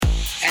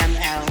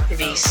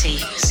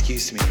MLVC.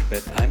 Excuse me,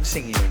 but I'm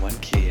singing in one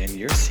key and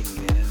you're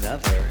singing in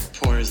another.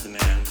 Poor is the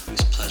man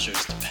whose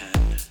pleasures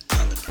depend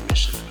on the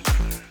permission of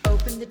another.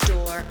 Open the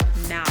door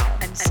now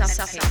and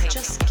suffocate.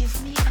 Just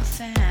give me a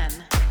fan.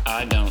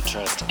 I don't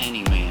trust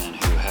any man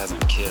who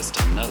hasn't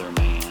kissed another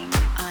man.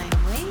 I'm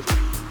waiting.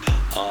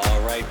 All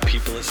right,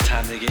 people, it's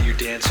time to get your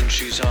dancing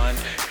shoes on.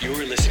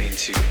 You're listening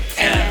to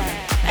MLVC.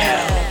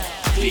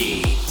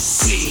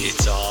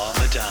 It's all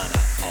Madonna,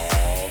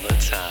 all the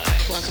time.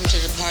 Welcome to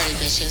the party,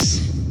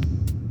 bitches.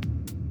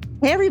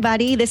 Hey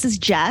everybody, this is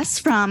Jess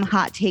from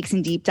Hot Takes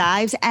and Deep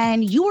Dives,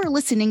 and you are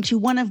listening to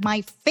one of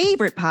my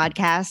favorite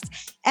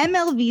podcasts,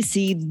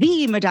 MLVC,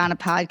 the Madonna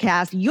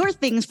podcast, your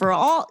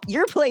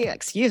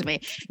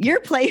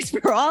place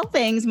for all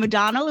things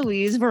Madonna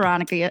Louise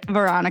Veronica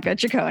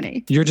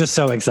Ciccone. You're just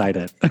so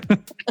excited.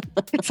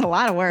 It's a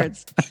lot of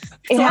words.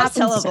 It It's a lot of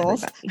happens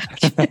syllables.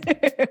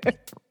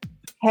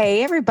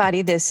 Hey,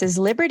 everybody, this is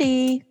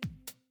Liberty.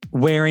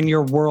 Wearing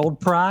your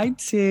World Pride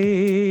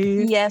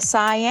tee. Yes,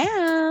 I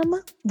am.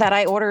 That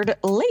I ordered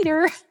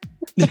later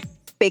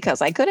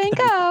because I couldn't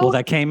go. Well,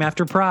 that came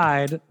after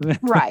Pride.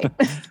 Right.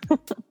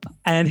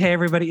 And hey,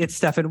 everybody, it's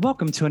Stefan.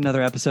 Welcome to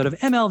another episode of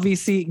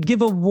MLVC.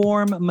 Give a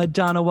warm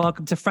Madonna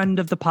welcome to friend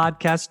of the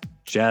podcast,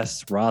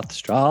 Jess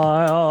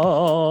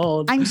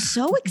Rothschild. I'm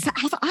so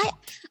excited.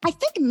 I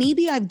think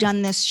maybe I've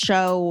done this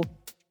show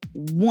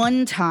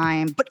one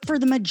time, but for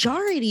the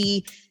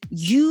majority,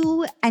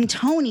 you and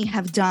Tony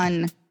have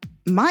done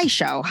my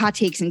show, Hot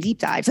Takes and Deep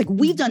Dives. Like,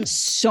 we've done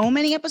so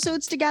many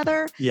episodes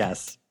together.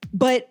 Yes.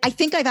 But I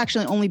think I've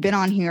actually only been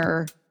on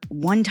here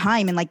one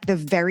time in like the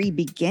very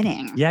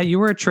beginning. Yeah, you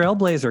were a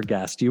Trailblazer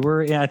guest.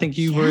 I think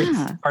you were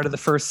part of the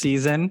first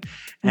season.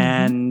 Mm-hmm.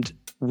 And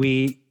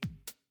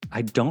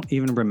I don't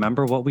even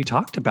remember what we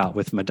talked about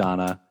with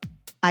Madonna.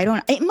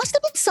 It must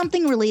have been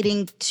something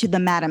relating to the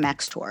Madame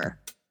X tour.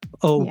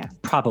 Oh, yeah.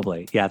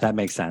 Probably. Yeah, that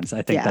makes sense.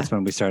 I think that's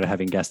when we started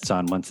having guests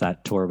on once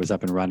that tour was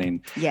up and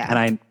running. Yeah.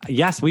 And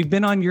we've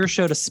been on your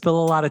show to spill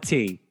a lot of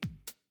tea.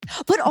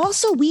 But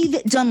also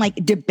we've done like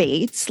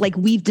debates. Like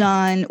we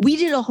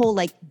did a whole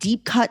like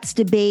deep cuts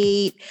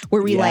debate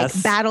where we like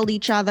battled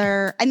each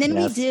other. And then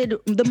we did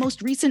the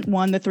most recent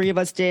one the three of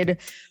us did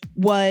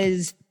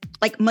was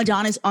like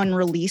Madonna's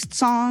unreleased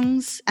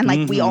songs. And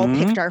like we all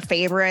picked our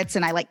favorites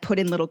and I like put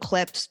in little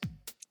clips.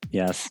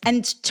 Yes.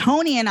 And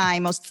Tony and I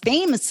most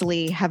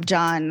famously have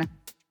done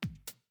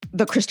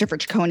the Christopher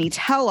Ciccone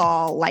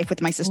tell-all, Life with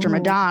My Sister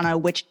Madonna,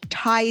 which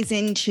ties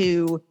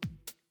into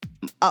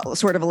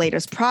sort of a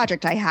latest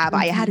project I have.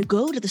 I had to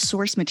go to the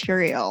source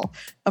material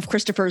of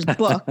Christopher's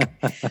book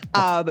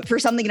for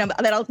something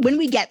that when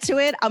we get to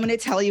it, I'm going to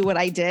tell you what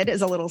I did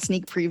as a little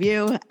sneak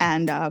preview.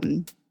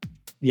 And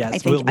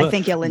yes, I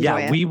think you'll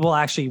enjoy it. We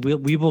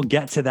will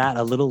get to that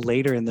a little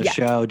later in the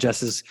show.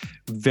 Jess's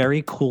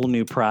very cool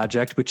new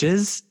project, which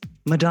is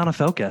Madonna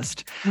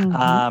focused.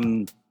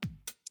 Mm-hmm.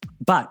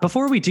 But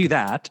before we do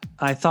that,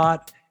 I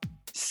thought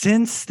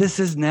since this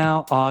is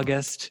now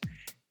August,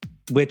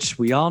 which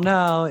we all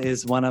know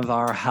is one of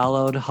our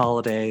hallowed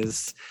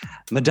holidays,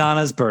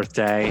 Madonna's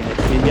birthday.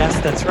 Yes,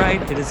 that's right.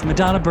 It is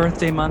Madonna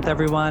birthday month,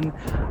 everyone.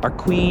 Our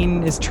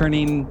queen is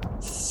turning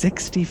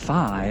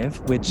 65,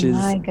 which is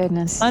my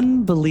goodness,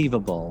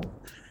 unbelievable.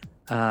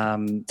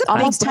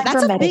 Almost time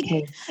for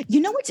Medicaid.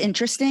 You know what's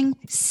interesting?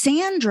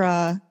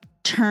 Sandra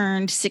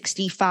turned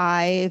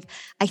 65,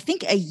 I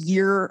think a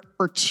year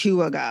or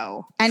two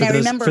ago. And I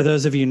remember... For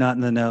those of you not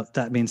in the know,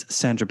 that means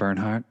Sandra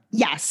Bernhardt.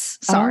 Yes.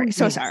 Sorry. Yes.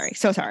 So sorry.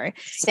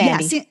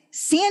 Sandy. Yeah,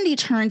 Sandy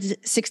turned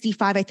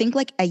 65, I think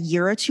like a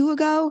year or two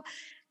ago.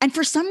 And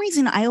for some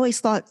reason, I always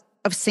thought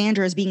of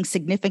Sandra as being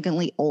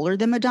significantly older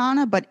than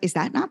Madonna, but is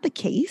that not the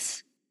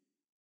case?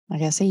 I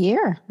guess a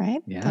year,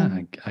 right?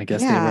 Yeah, I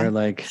guess they were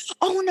like...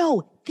 Oh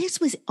no,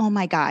 oh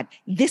my God,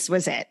 this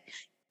was it.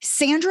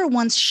 Sandra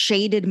once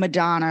shaded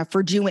Madonna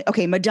for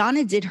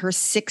Madonna did her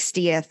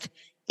 60th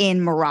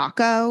in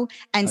Morocco.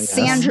 And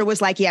Sandra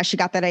was like, yeah, she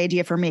got that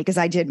idea for me because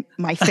I did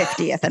my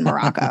 50th in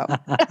Morocco.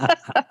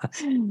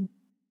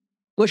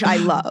 Which I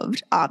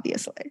loved,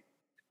 obviously.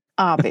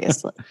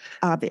 Obviously.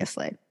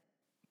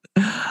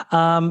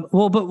 So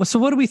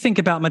what do we think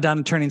about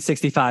Madonna turning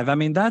 65? I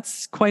mean,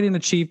 that's quite an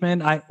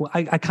achievement. I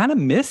kind of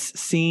miss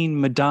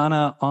seeing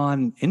Madonna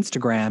on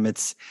Instagram.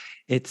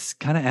 It's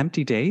kind of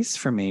empty days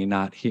for me,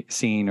 not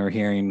seeing or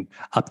hearing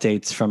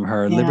updates from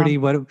her. Yeah. Liberty,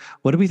 what do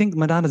we think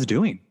Madonna's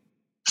doing?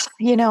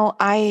 You know,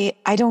 I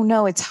don't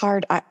know. It's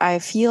hard. I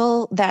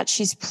feel that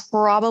she's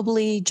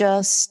probably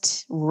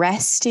just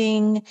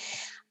resting,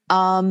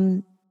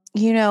 maybe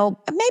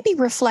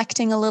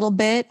reflecting a little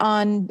bit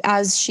on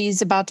as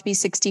she's about to be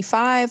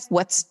 65,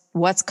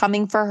 what's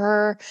coming for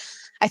her.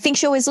 I think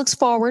she always looks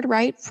forward,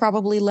 right?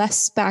 Probably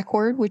less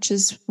backward, which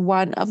is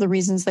one of the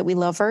reasons that we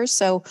love her.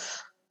 So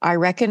I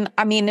reckon,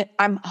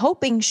 I'm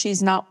hoping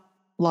she's not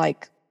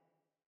like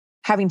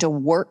having to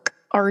work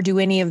or do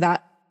any of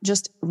that.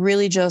 Just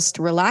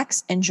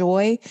relax,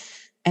 enjoy,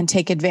 and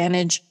take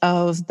advantage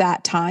of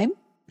that time.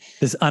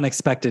 This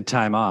unexpected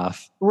time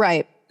off.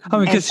 Right.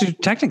 Oh, because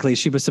technically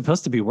she was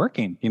supposed to be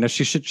working. You know,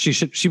 she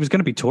was going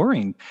to be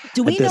touring.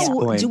 Do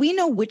we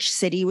know which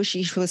city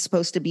she was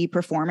supposed to be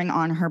performing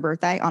on her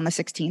birthday on the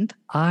 16th?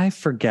 I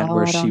forget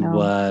where she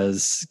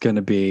was going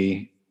to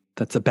be.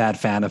 That's a bad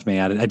fan of me.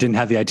 I didn't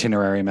have the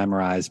itinerary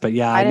memorized, but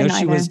yeah, I know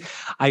she was.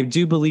 I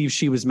do believe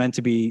she was meant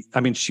to be. I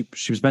mean, she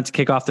was meant to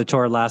kick off the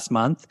tour last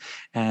month,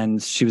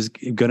 and she was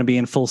going to be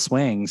in full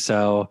swing.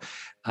 So.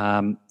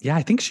 Yeah,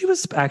 I think she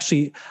was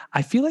actually,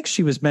 I feel like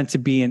she was meant to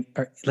be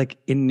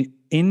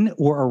in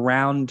or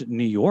around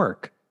New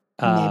York.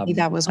 Maybe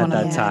that was one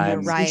of the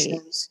time. You're right.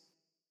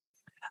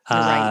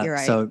 You're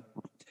right. So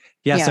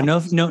so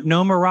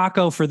no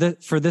Morocco for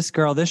this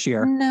girl this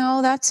year.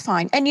 No, that's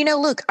fine. And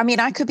look, I mean,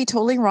 I could be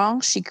totally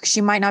wrong. She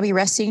might not be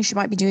resting. She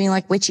might be doing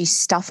like witchy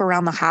stuff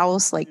around the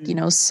house, like,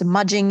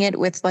 smudging it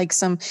with like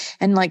some,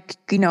 and like,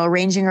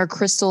 arranging her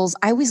crystals.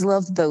 I always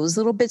loved those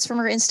little bits from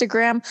her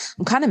Instagram.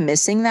 I'm kind of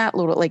missing that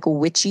little like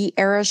witchy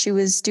era she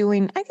was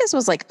doing. I guess it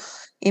was like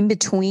in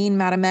between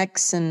Madame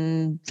X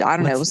and I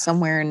don't know,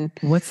 somewhere in.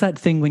 What's that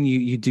thing when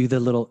you do the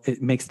little,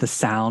 it makes the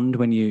sound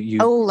when you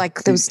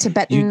like those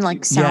Tibetan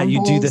like sound Yeah, you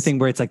bowls. do the thing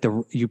where it's like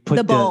you put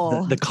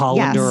the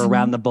colander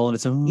around the bowl and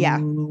it's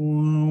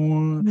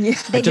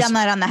They've done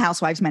that on The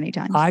Housewives many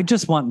times. I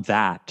just want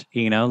that,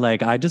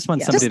 like I just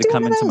want somebody to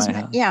come into my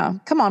house. Yeah,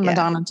 come on,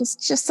 Madonna,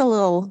 just a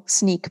little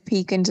sneak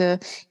peek into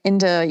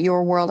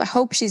your world. I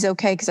hope she's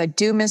okay because I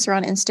do miss her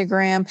on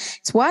Instagram.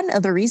 It's one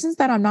of the reasons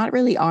that I'm not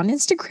really on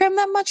Instagram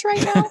that much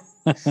right now.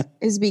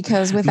 Is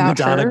because without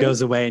Madonna her,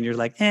 goes away and you're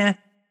like, Yeah.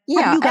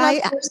 You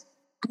guys,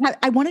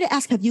 I wanted to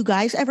ask, have you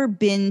guys ever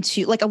been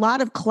to like a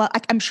lot of club?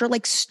 I'm sure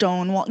like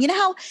Stonewall, you know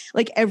how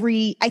like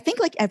every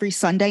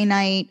Sunday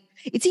night,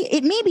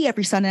 it may be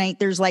every Sunday night,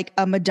 there's like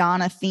a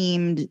Madonna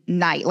themed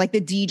night. Like the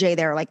DJ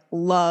there like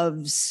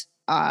loves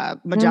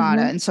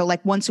Madonna. And so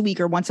like once a week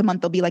or once a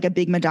month, there'll be like a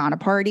big Madonna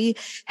party.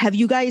 Have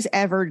you guys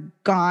ever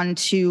gone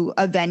to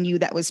a venue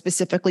that was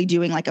specifically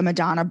doing like a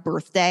Madonna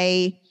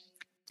birthday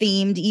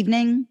themed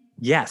evening?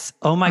 Yes.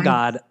 Oh my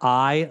God.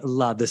 I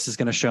love, this is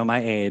going to show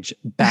my age.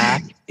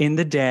 Back in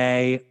the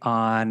day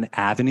on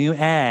Avenue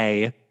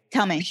A.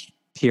 Tell me.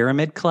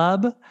 Pyramid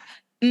Club.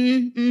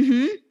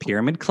 Mm-hmm.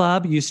 Pyramid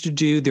Club used to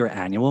do their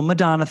annual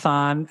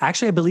Madonna-thon.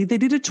 Actually, I believe they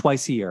did it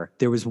twice a year.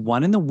 There was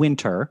one in the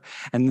winter,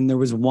 and then there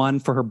was one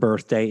for her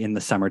birthday in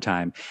the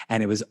summertime.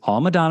 And it was all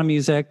Madonna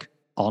music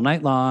all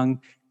night long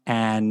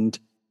and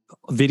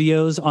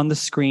videos on the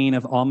screen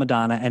of all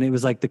Madonna. And it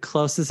was like the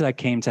closest that I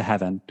came to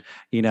heaven,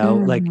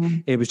 like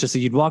it was just,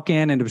 you'd walk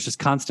in and it was just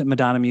constant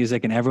Madonna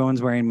music and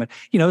everyone's wearing,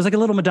 it was like a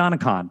little Madonna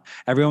con.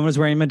 Everyone was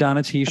wearing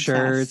Madonna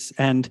t-shirts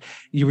and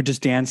you were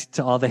just dancing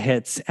to all the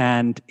hits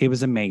and it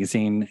was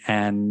amazing.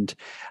 And,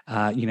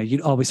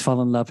 you'd always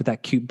fall in love with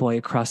that cute boy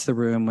across the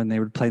room when they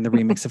were playing the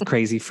remix of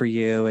Crazy for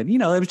You. And, it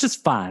was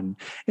just fun.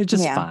 It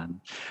was just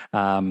fun.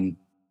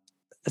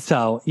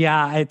 So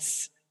yeah,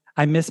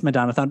 I miss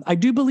Madonna-thon. I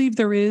do believe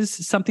there is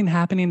something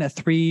happening, a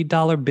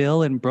 $3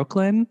 bill in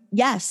Brooklyn.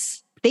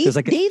 Yes.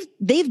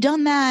 They've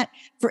done that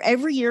for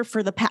every year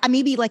for the past,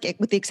 maybe like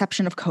with the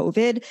exception of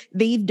COVID,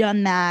 they've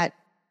done that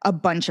a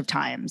bunch of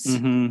times.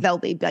 They'll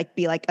be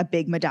like a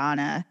big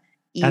Madonna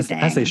evening.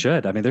 As they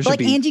should. I mean, there should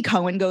be. Andy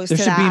Cohen goes to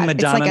that. There should be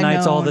Madonna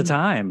nights all the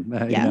time,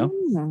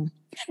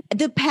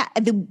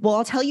 Well,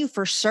 I'll tell you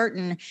for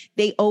certain,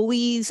 they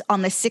always,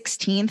 on the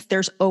 16th,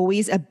 there's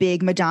always a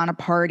big Madonna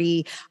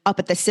party up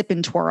at the Sip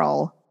and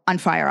Twirl on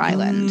Fire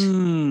Island.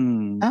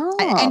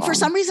 And for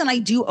some reason, I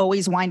do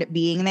always wind up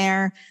being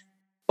there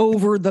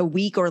over the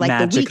week or like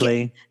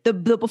magically. the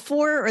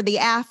before or the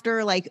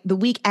after, like the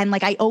week. And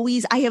like I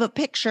have a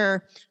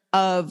picture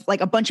of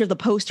like a bunch of the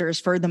posters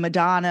for the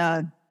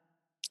Madonna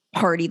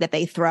party that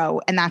they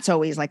throw. And that's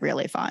always like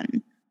really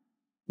fun.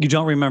 You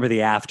don't remember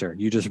the after.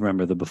 You just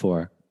remember the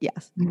before.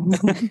 Yes. Not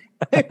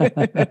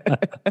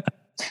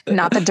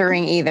the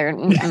during either.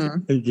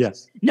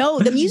 Yes. No,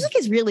 the music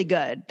is really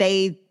good.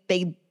 They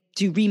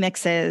do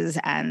remixes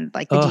and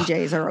like the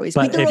DJs are always,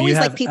 they're always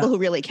like people who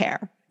really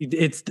care.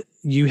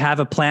 You have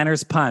a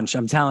Planner's Punch.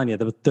 I'm telling you,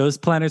 those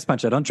Planner's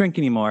Punch. I don't drink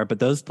anymore, but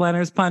those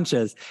Planner's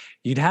Punches,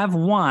 you'd have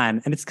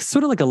one, and it's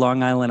sort of like a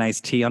Long Island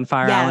iced tea on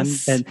Fire Island,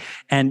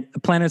 and a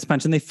Planner's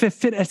Punch, and they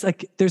fit. It's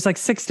like there's like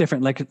 6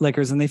 different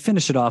liquors, and they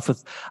finish it off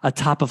with a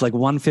top of like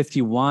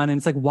 151, and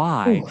it's like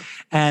why? Ooh.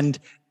 And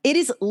it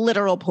is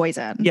literal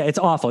poison. Yeah, it's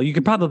awful. You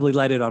could probably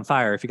light it on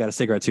fire if you got a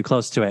cigarette too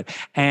close to it,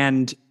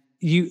 and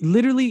you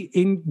literally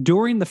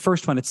during the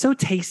first one, it's so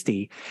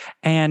tasty.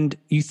 And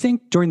you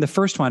think during the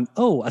first one,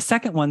 a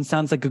second one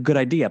sounds like a good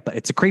idea, but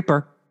it's a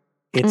creeper.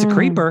 It's a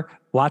creeper.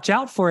 Watch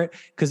out for it.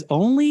 Because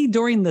only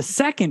during the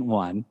second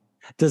one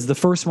does the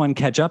first one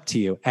catch up to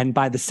you. And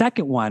by the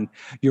second one,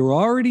 you're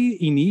already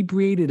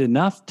inebriated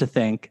enough to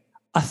think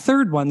a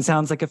third one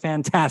sounds like a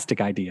fantastic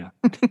idea.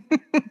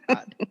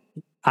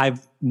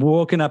 I've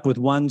woken up with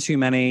one too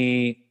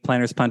many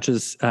Planner's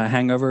Punches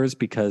hangovers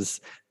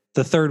because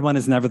the third one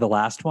is never the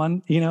last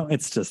one.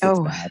 It's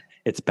bad.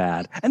 It's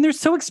bad. And they're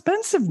so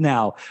expensive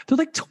now. They're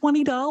like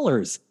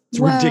 $20. It's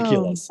Whoa.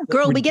 ridiculous.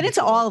 Girl, we get Ridiculous.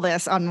 into all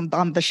this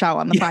on the show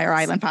on the Fire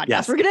Island podcast.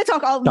 Yes. We're going to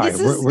talk all Sorry,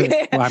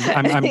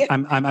 this.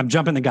 I'm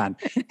jumping the gun.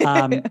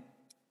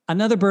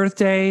 Another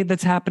birthday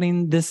that's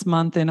happening this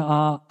month in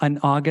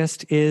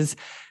August is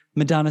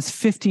Madonna's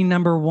 50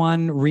 number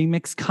one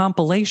remix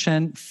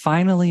compilation,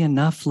 Finally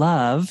Enough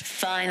Love.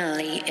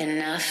 Finally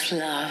Enough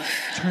Love.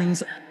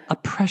 Turns a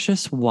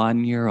precious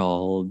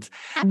 1-year-old.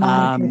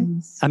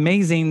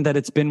 Amazing that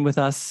it's been with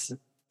us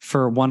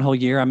for one whole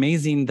year.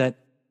 Amazing that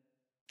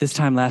this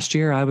time last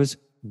year I was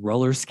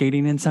roller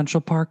skating in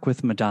Central Park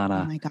with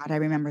Madonna. Oh my God, I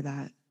remember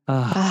that.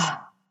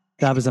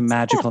 That was a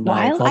magical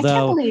night. Wild? I can't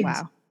Although, believe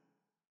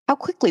how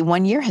quickly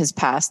 1 year has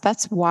passed.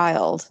 That's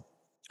wild.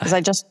 Because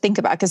I just think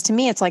about, because to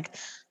me it's like,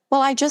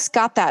 well, I just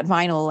got that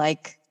vinyl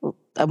like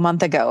a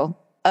month ago.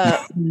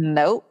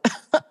 Nope.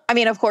 I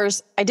mean, of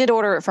course, I did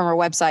order it from her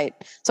website,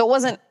 so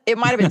it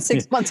might have been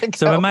 6 months ago.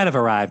 So it might have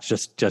arrived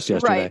just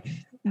yesterday. Right.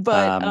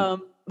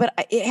 But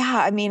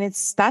yeah, I mean,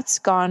 that's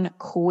gone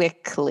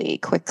quickly.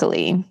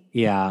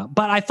 Yeah.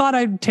 But I thought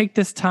I'd take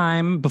this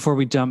time before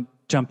we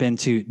jump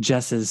into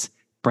Jess's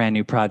brand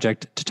new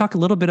project to talk a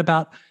little bit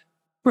about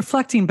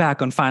reflecting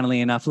back on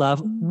Finally Enough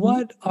Love.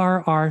 What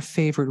are our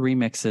favorite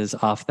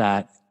remixes off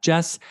that?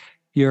 Jess,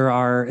 you're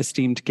our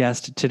esteemed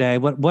guest today.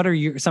 What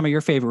are some of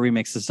your favorite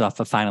remixes off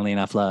of Finally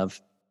Enough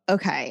Love?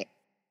 Okay.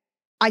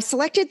 I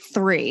selected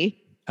 3.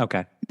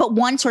 Okay. But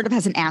one sort of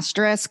has an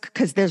asterisk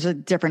because there's a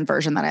different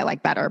version that I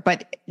like better.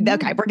 But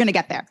okay, we're going to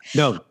get there.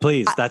 No,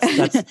 please. That's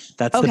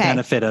the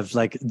benefit of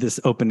like this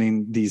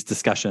opening these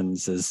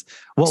discussions is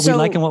what we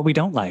like and what we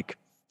don't like.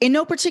 In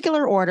no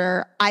particular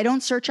order, I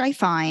Don't Search, I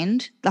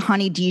Find, the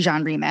Honey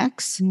Dijon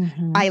remix.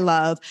 I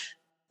love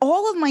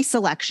all of my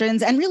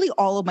selections and really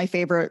all of my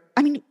favorite.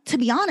 I mean, to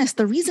be honest,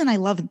 the reason I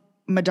love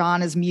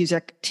Madonna's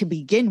music to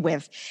begin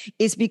with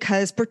is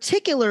because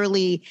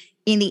particularly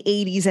in the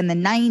 80s and the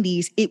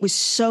 90s, it was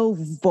so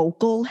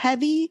vocal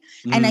heavy.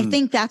 And I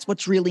think that's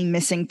what's really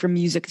missing from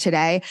music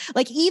today.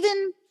 Like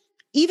even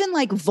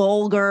like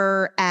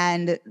Vulgar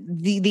and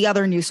the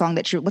other new song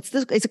that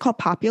is it called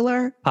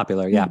Popular?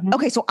 Popular, yeah.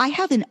 Okay, so I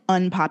have an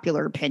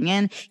unpopular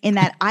opinion in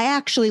that I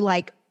actually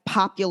like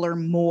Popular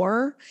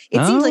more.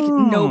 It seems like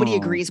nobody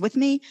agrees with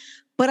me,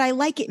 but I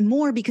like it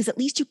more because at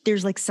least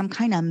there's like some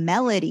kind of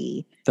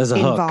melody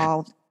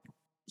involved. Hook.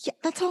 Yeah,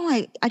 that's all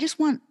I just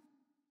want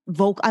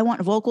I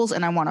want vocals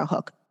and I want a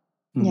hook.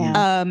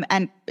 Yeah.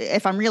 And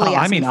if I'm really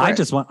asking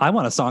I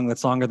want a song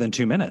that's longer than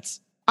 2 minutes.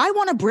 I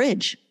want a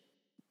bridge.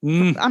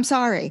 I'm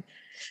sorry.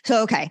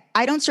 So, okay.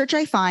 I Don't Search,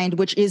 I Find,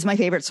 which is my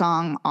favorite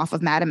song off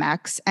of Madam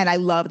X. And I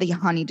love the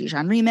Honey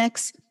Dijon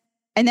remix.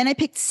 And then I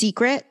picked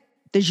Secret,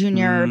 the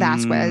Junior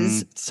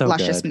Vasquez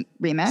Luscious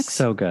remix.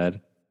 So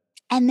good.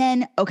 And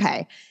then,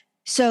 okay.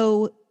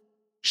 So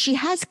she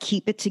has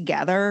Keep It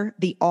Together,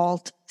 the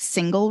alt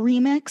single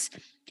remix.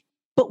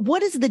 But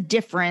what is the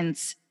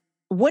difference?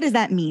 What does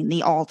that mean,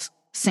 the alt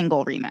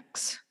single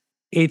remix?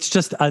 It's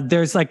just,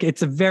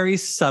 it's a very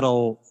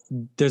subtle,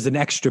 there's an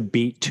extra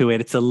beat to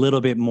it. It's a little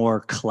bit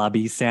more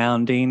clubby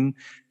sounding,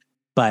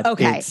 but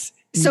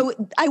So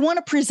I want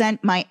to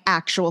present my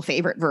actual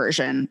favorite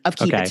version of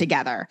Keep It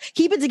Together.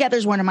 Keep It Together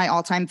is one of my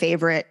all-time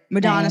favorite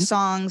Madonna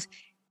songs.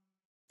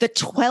 The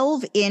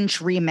 12-inch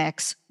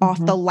remix off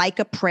the Like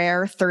a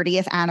Prayer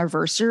 30th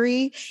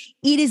anniversary,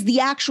 it is the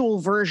actual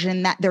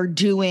version that they're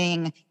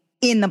doing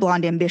in the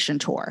Blonde Ambition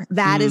tour.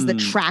 That is the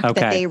track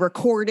that they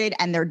recorded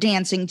and they're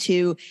dancing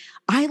to.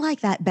 I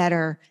like that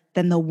better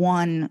than the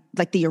one,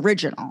 like the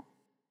original.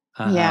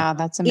 Yeah,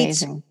 that's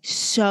amazing. It's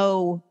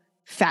so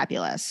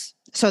fabulous.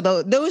 So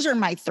those are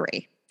my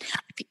 3.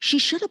 She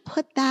should have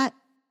put that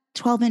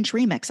 12-inch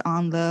remix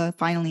on the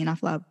Finally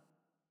Enough Love.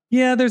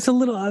 Yeah, there's a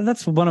little,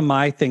 that's one of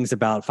my things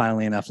about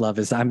Finally Enough Love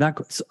is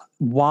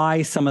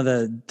why some of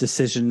the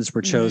decisions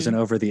were chosen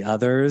over the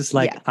others.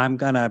 Like I'm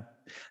going to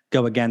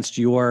go against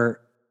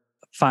your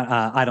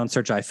I Don't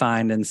Search, I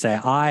Find and say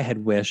I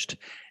had wished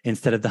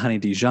instead of the Honey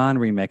Dijon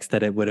remix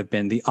that it would have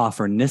been the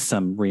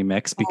Offernism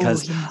remix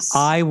because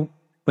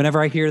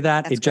whenever I hear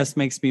that, it just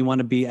makes me want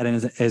to be at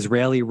an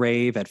Israeli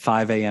rave at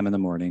 5 a.m. in the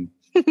morning.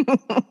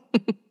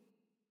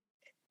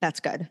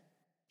 That's good.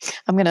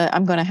 I'm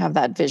gonna have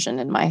that vision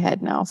in my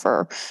head now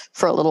for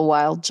a little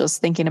while, just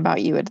thinking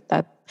about you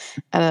at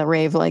a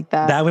rave like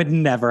that. That would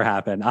never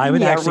happen. I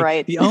would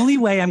the only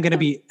way I'm going to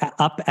be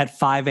up at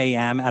 5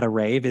 a.m. at a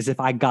rave is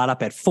if I got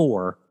up at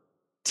 4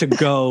 to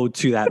go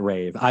to that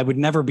rave. I would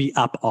never be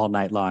up all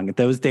night long.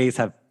 Those days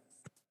have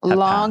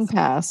long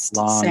passed.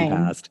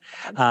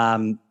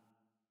 And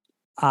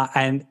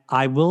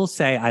I will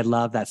say I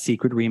love that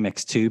Secret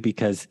remix too,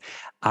 because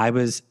I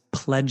was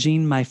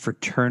pledging my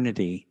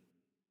fraternity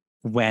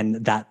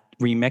when that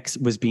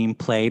remix was being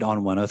played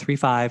on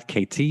 103.5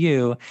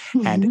 KTU.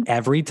 And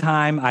every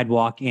time I'd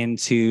walk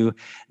into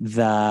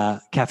the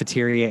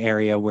cafeteria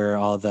area where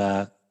all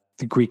the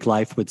Greek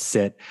life would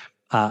sit,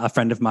 a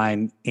friend of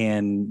mine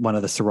in one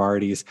of the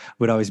sororities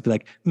would always be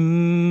like,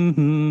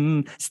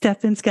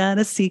 Stefan's got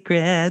a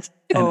secret.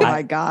 And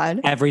my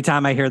God. Every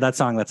time I hear that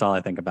song, that's all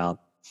I think about.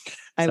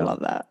 I love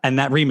that. And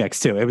that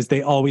remix too.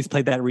 They always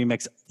played that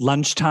remix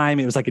lunchtime.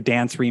 It was like a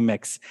dance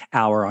remix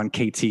hour on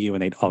KTU,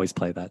 and they'd always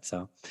play that.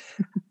 So,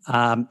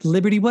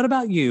 Liberty, what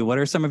about you? What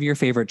are some of your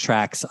favorite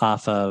tracks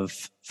off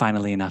of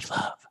Finally Enough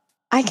Love?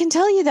 I can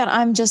tell you that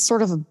I'm just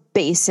sort of a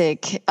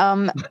basic.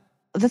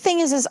 The thing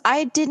is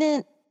I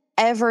didn't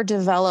ever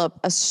develop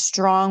a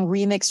strong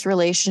remix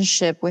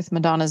relationship with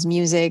Madonna's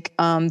music.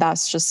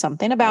 That's just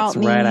something about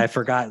me. Right. I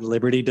forgot.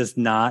 Liberty does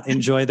not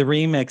enjoy the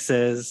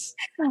remixes.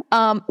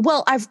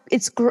 Well,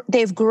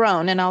 they've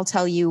grown, and I'll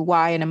tell you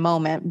why in a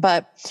moment.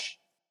 But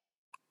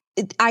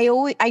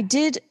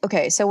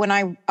so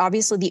when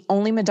obviously the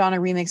only Madonna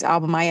remix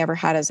album I ever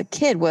had as a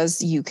kid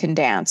was You Can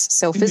Dance.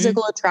 So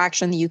Physical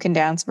Attraction, the You Can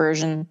Dance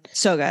version.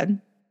 So good.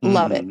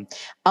 Love it.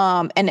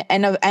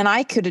 And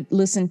I could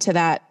listen to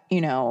that,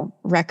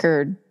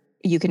 record,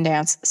 You Can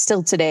Dance,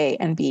 still today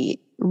and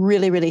be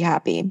really, really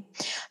happy.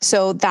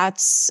 So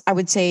that's, I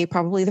would say,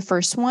 probably the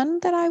first one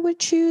that I would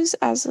choose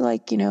as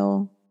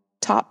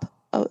top,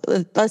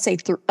 let's say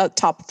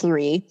top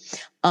three,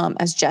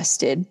 as Jess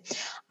did.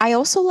 I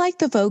also like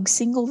the Vogue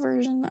single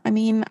version. I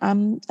mean,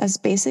 I'm as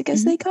basic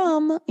as they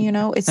come,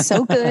 it's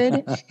so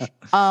good.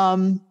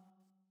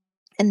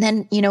 And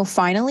then,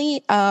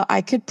 finally,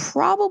 I could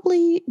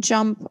probably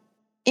jump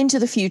into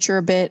the future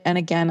a bit. And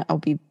again, I'll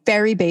be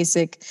very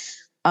basic.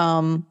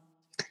 Medellin,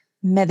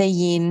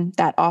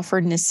 that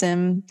Offered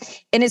Nissim.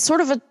 And it's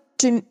sort of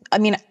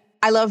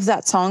I love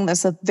that song.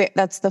 That's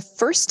the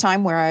first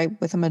time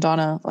with a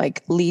Madonna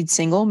lead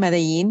single,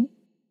 Medellin,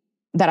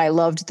 that I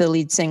loved the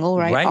lead single,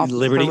 right? Right.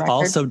 Liberty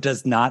also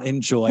does not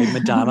enjoy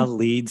Madonna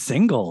lead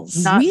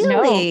singles.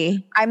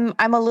 Really? No.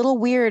 I'm a little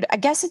weird. I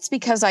guess it's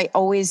because I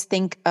always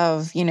think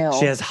of, she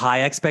has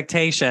high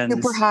expectations.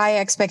 Super high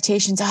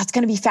expectations. Oh, it's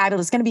going to be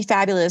fabulous. It's going to be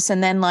fabulous.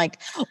 And then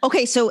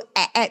okay. So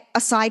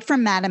aside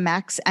from Madame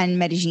X and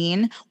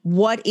Medellin,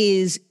 what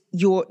is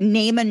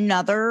name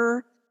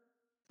another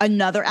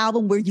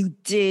album where you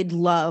did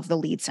love the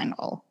lead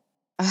single?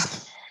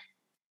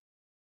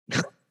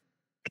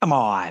 Come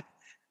on.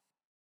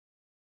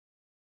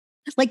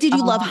 Did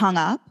you love Hung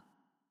Up?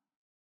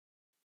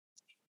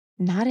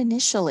 Not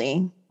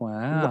initially.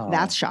 Wow.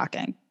 That's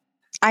shocking.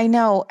 I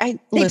know.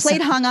 They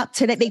played Hung Up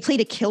today. They played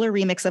a killer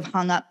remix of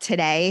Hung Up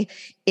today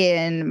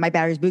in my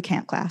Batteries Boot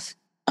Camp class.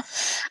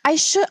 I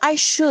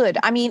should.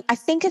 I mean, I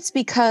think it's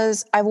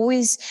because I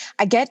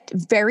get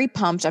very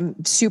pumped.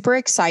 I'm super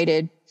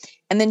excited.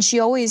 And then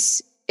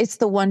it's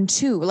the one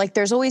too.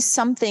 There's always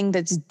something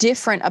that's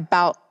different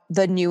about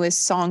the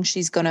newest song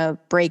she's going to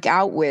break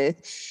out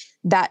with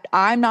that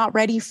I'm not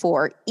ready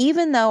for,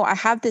 even though I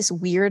have this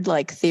weird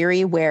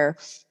theory where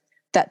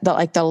that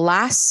the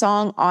last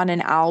song on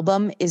an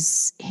album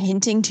is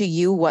hinting to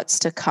you what's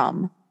to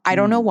come. I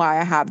don't know why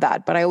I have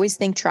that, but I always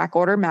think track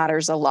order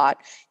matters a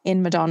lot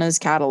in Madonna's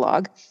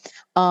catalog.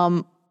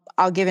 I'll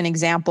give an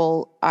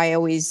example. I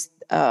always,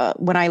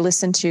 when I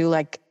listen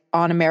to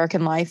On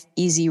American Life,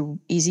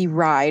 Easy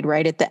Ride,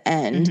 right at the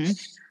end,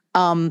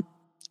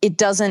 it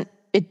doesn't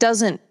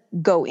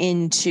go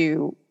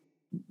into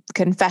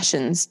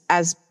Confessions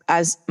as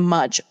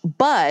much,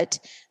 but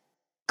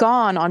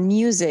Gone on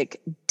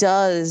Music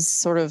does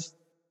sort of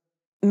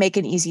make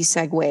an easy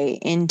segue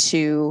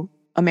into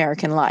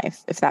American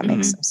Life, if that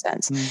makes some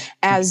sense.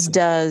 As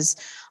does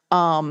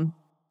on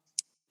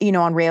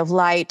Ray of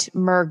Light,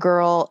 Mer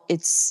Girl.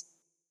 It's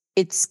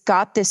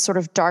got this sort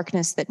of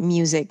darkness that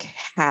music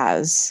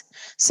has.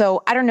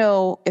 So I don't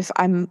know if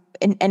I'm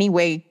in any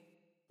way,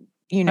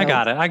 I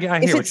got it. I hear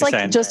if what it's you're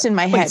saying. Just in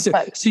my head.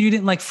 So you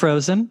didn't like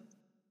Frozen?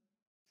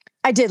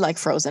 I did like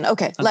Frozen.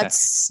 Okay.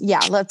 Let's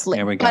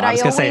there we go. But I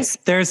was going to say,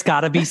 there's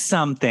got to be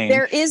something.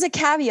 There is a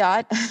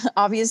caveat.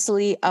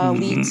 Obviously, a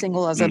lead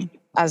single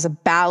as a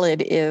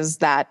ballad is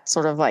that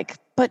sort of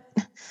but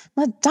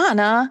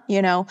Madonna,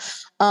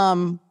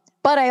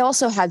 but I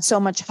also had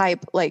so much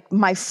hype.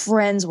 My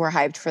friends were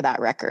hyped for that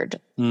record.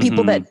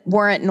 People that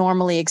weren't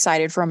normally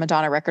excited for a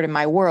Madonna record in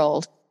my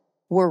world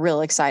were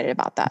real excited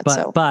about that.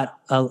 But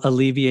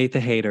alleviate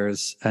the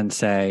haters and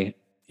say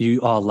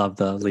you all love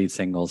the lead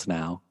singles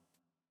now.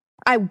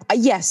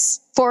 Yes,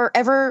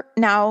 forever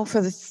now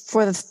for the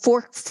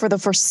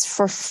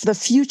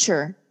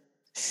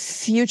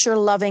future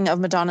loving of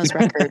Madonna's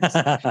records.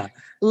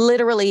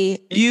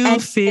 Literally, you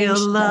feel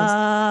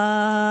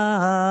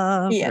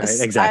love. Yes,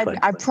 right, exactly.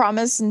 I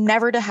promise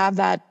never to have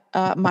that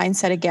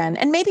mindset again,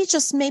 and maybe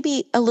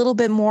a little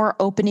bit more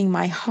opening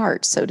my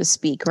heart, so to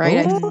speak.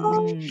 Right?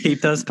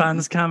 Keep those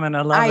puns coming.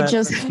 I love it.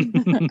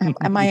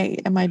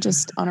 Am I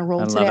just on a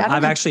roll today?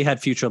 I've actually had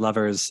future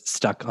lovers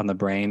stuck on the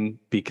brain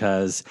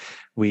because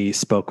we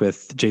spoke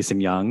with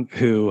Jason Young,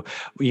 who,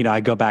 I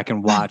go back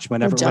and watch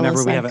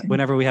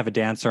whenever we have a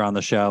dancer on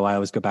the show. I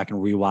always go back and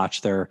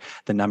rewatch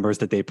the numbers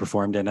that they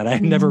performed in, and I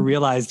never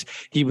realized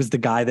he was the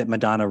guy that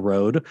Madonna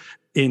rode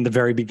in the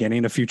very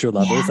beginning of Future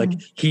Lovers. Yeah.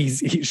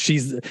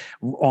 She's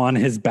on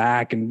his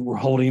back and we're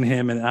holding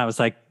him, and I was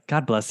like,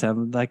 God bless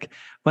him.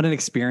 What an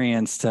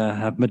experience to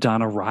have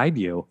Madonna ride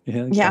you.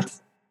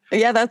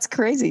 Yeah, that's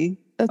crazy.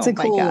 That's a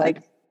cool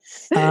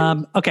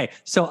okay,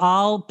 so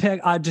I'll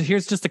pick.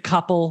 Here's just a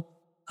couple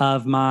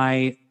of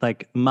my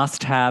like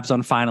must-haves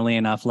on Finally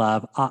Enough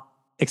Love.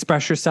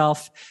 Express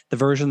Yourself, the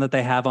version that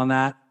they have on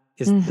that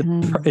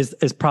is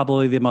is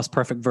probably the most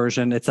perfect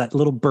version. It's that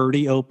little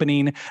birdie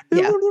opening,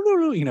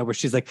 you know, where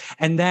she's like,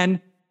 and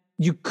then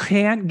you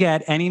can't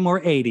get any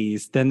more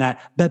 80s than that.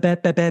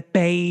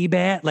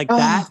 Baby, like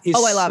that is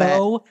I love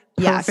so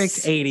it.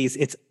 perfect. Yes.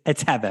 80s.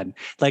 It's heaven.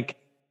 Like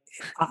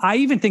I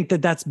even think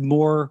that that's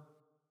more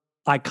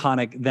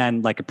iconic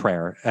than like a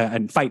prayer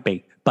and Fight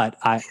Me, but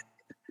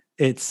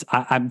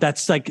I'm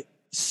that's like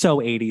so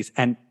 80s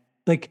and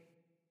like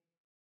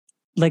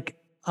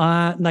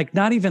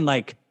not even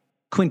like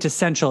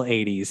quintessential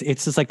 80s.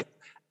 It's just like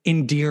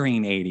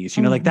endearing 80s,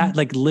 you know, like that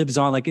like lives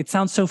on. Like it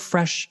sounds so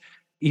fresh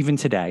even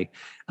today.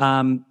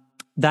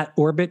 That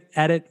Orbit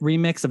edit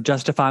remix of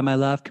Justify My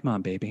Love. Come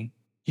on, baby.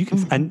 You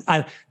can,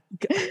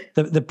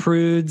 the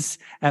prudes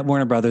at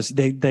Warner Brothers,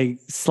 they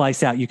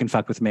slice out You Can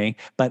Fuck With Me,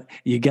 but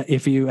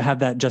if you have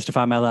that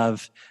Justify My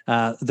Love,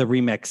 the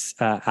remix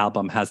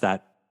album has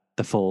that,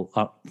 the full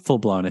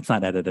blown, it's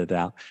not edited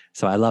out.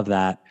 So I love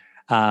that.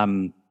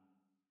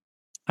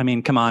 I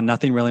mean, come on,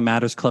 Nothing Really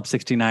Matters, Club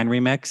 69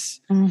 remix.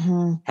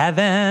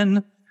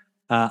 Heaven.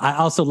 I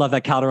also love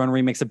that Calderon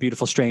remix of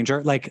Beautiful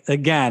Stranger. Like,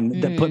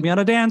 again, that put me on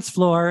a dance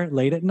floor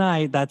late at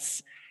night.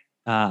 That's,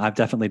 I've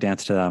definitely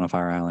danced to that on a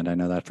Fire Island. I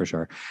know that for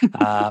sure.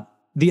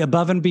 The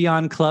Above and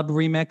Beyond Club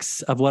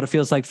remix of What It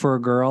Feels Like for a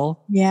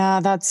Girl.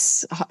 Yeah, that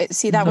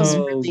was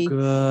really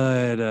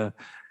good.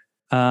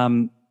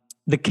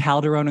 The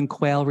Calderon and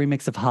Quail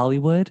remix of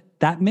Hollywood.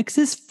 That mix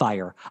is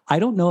fire. I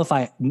don't know if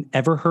I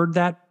ever heard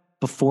that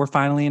before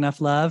Finally Enough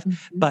Love,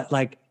 but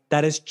like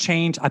that has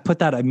changed. I put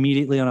that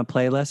immediately on a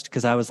playlist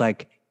because I was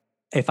like,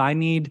 if I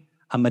need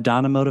a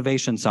Madonna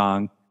motivation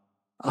song,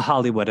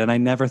 Hollywood. And I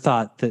never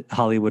thought that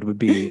Hollywood would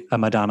be a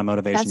Madonna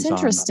motivation song.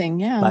 That's interesting.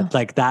 Yeah. But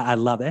like that, I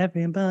love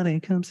Everybody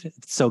Comes.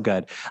 It's so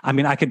good. I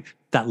mean,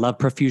 that Love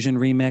Profusion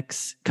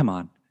remix. Come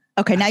on.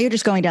 Okay. Now you're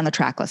just going down the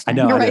track list. I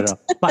know. You're right.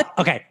 But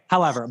okay.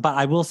 However, but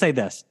I will say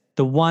this,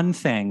 the one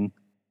thing,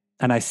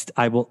 and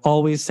I will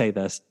always say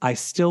this, I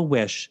still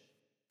wish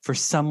for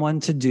someone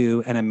to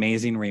do an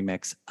amazing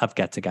remix of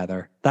Get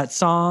Together. That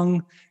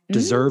song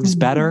deserves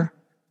better.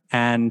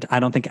 And I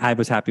don't think I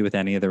was happy with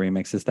any of the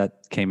remixes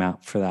that came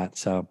out for that.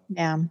 So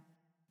yeah,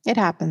 it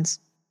happens.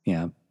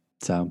 Yeah.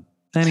 So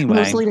anyway,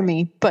 mostly to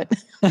me, but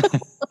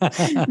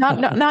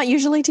not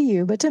usually to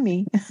you, but to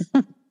me.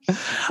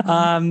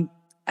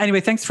 Anyway,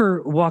 thanks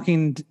for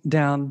walking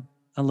down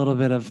a little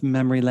bit of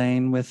memory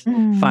lane with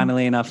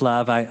Finally Enough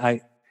Love.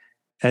 I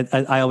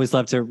always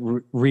love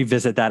to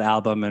revisit that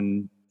album,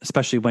 and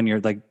especially when you're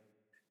like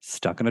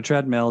stuck on a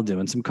treadmill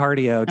doing some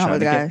cardio,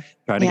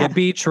 trying to get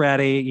beach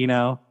ready, you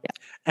know. Yeah.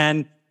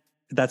 And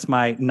that's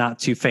my not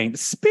too faint.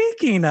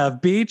 Speaking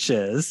of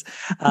beaches,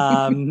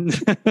 so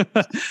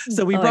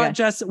we brought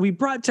Jess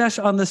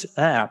on this.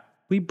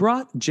 We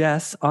brought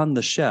Jess on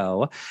the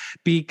show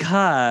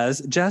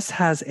because Jess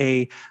has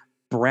a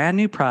brand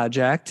new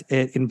project.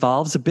 It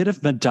involves a bit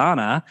of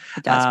Madonna.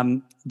 It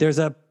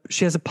does.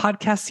 She has a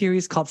podcast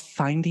series called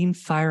Finding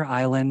Fire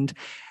Island.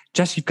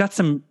 Jess, you've got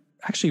some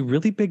actually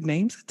really big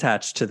names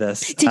attached to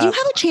this. Did you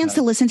have a chance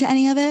to listen to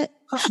any of it?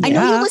 I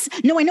know you listen.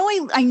 No,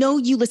 I know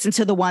you listened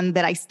to the one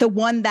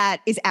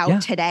that is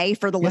out today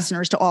for the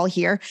listeners to all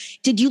hear.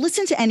 Did you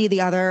listen to any of the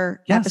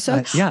other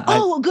episodes? Yeah.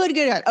 Good.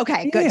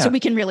 Okay, good. Yeah. So we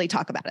can really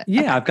talk about it.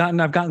 Yeah, okay.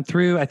 I've gotten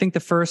through, I think, the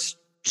first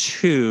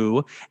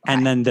two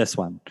and then this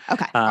one.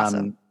 Okay.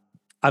 Awesome.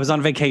 I was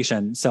on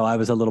vacation, so I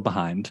was a little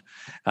behind.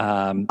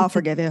 I'll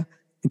forgive you.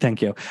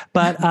 Thank you.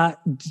 But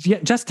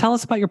just tell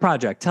us about your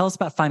project. Tell us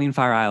about Finding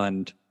Fire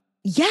Island.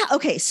 Yeah.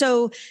 Okay.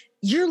 So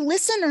your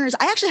listeners,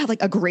 I actually have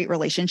like a great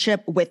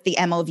relationship with the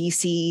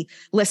MLVC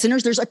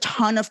listeners. There's a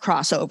ton of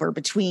crossover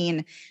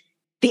between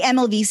the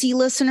MLVC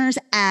listeners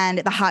and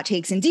the Hot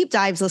Takes and Deep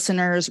Dives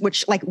listeners,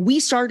 which like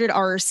we started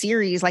our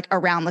series like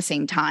around the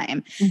same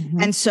time.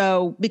 And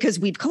so because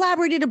we've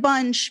collaborated a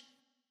bunch,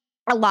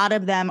 a lot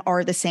of them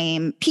are the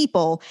same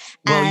people.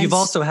 Well, you've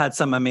also had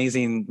some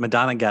amazing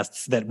Madonna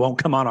guests that won't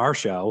come on our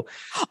show.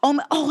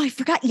 Oh, I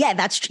forgot. Yeah,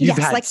 that's true. You've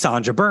had like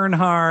Sandra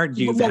Bernhard.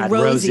 You've had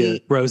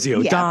Rosie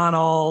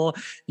O'Donnell.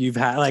 You've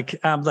had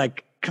I'm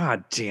like,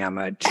 God damn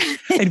it.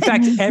 In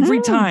fact, every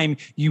time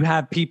you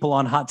have people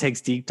on Hot Takes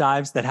Deep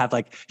Dives that have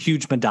like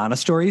huge Madonna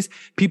stories,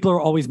 people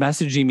are always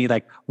messaging me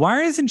like,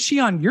 why isn't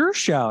she on your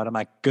show? And I'm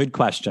like, good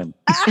question.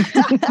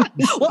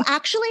 Well,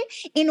 actually,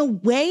 in a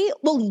way,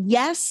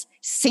 yes,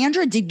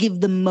 Sandra did give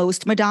the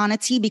most Madonna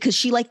tea because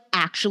she like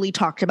actually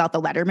talked about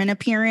the Letterman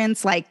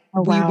appearance. Like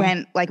we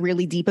went like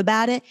really deep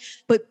about it.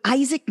 But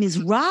Isaac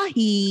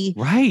Mizrahi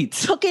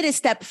took it a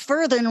step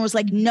further and was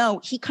like,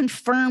 no, he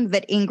confirmed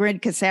that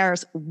Ingrid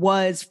Caceres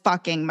was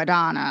fucking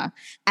Madonna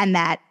and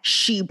that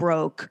she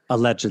broke.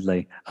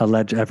 Allegedly.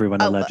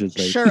 Everyone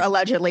allegedly. Sure,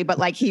 allegedly, but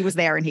like he was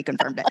there and he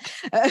confirmed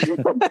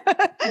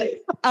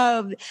it.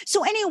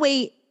 So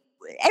anyway,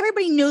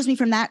 everybody knows me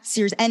from that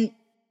series. And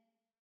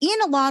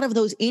in a lot of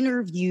those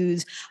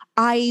interviews,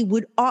 I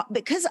would,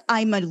 because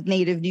I'm a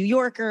native New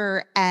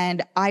Yorker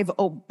and I've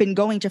been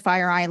going to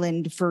Fire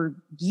Island for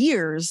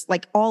years,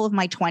 like all of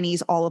my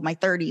 20s, all of my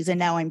 30s, and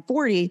now I'm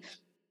 40.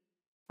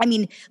 I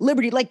mean,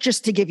 Liberty, like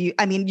just to give you,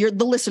 I mean,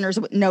 the listeners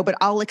know, but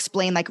I'll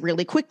explain like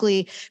really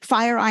quickly.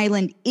 Fire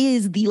Island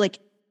is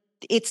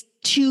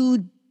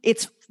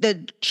it's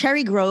the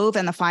Cherry Grove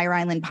and the Fire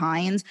Island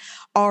Pines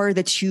are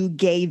the two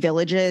gay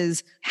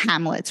villages,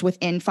 hamlets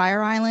within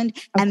Fire Island,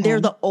 and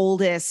they're the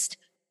oldest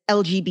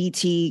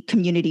LGBT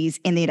communities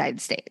in the United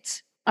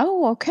States.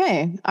 Oh,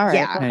 okay. All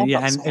right.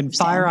 Yeah. And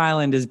Fire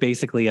Island is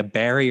basically a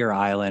barrier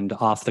island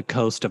off the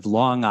coast of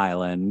Long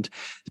Island,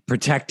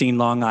 protecting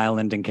Long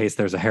Island in case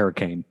there's a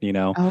hurricane, you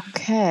know?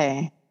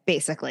 Okay.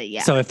 Basically,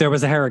 yeah. So if there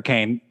was a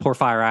hurricane, poor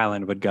Fire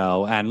Island would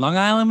go and Long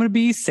Island would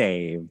be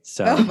saved.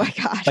 So, oh my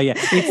gosh. But yeah,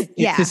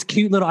 it's this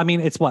cute little, I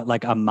mean, it's what,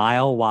 like a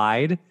mile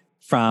wide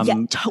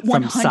from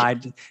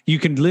side. You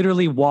can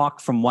literally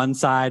walk from one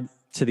side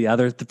to the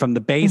other, from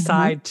the bay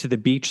side to the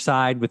beach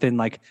side within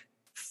like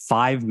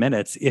 5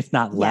 minutes, if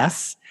not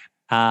less.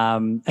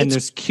 And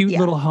there's cute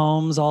little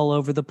homes all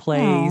over the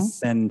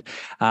place. And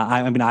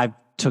I mean,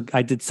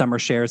 I did summer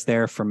shares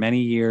there for many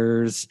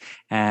years,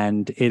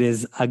 and it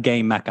is a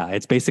gay mecca.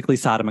 It's basically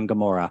Sodom and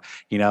Gomorrah.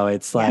 You know,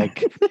 it's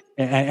like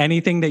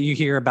anything that you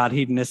hear about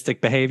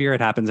hedonistic behavior, it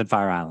happens in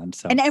Fire Island.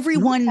 So, and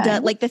everyone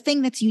does, like the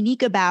thing that's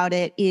unique about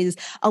it is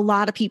a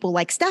lot of people,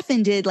 like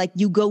Stefan did, like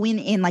you go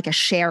in like a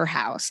share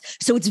house.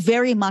 So it's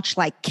very much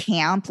like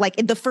camp. Like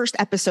the first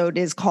episode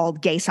is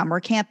called Gay Summer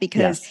Camp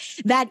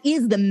because that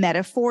is the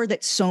metaphor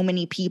that so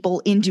many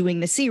people in doing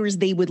the series,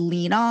 they would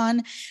lean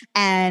on.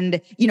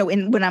 And, you know,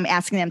 when I'm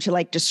asking them to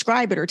like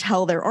describe it or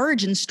tell their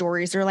origin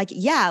stories, they're like,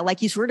 yeah,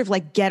 like you sort of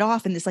like get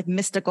off in this like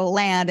mystical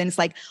land and it's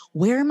like,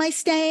 where am I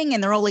staying?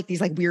 And they're all like these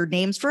like weird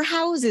names for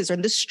houses, or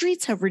the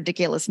streets have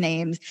ridiculous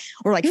names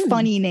or like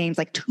funny names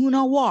like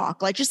Tuna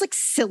Walk, like just like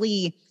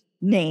silly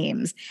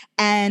names.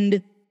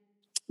 And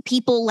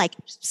people like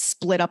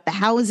split up the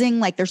housing.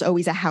 Like there's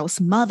always a house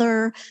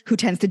mother who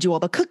tends to do all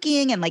the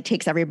cooking and like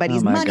takes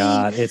everybody's money.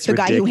 God, it's the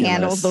ridiculous. Guy who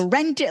handles the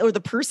rent, or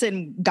the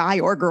person, guy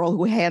or girl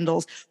who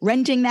handles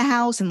renting the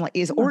house and like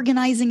is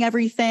organizing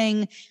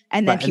everything.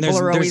 And then people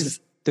are always...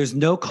 There's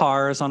no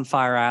cars on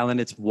Fire Island.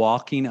 It's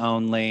walking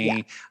only.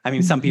 Yeah. I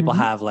mean, some people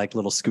have like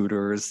little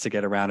scooters to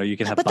get around, or you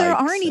can have bikes. But there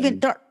aren't even...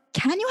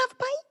 Can you have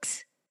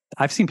bikes?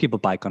 I've seen people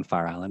bike on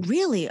Fire Island.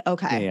 Really?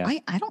 Okay. Yeah.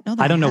 I don't know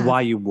that. I don't know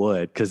why you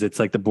would, because it's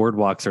like the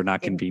boardwalks are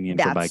not convenient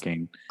for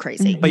biking.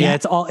 Crazy. But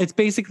it's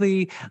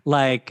basically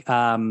like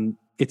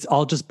it's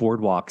all just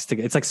boardwalks.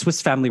 It's like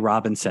Swiss Family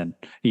Robinson,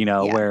 you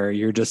know, where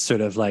you're just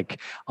sort of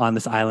like on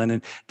this island.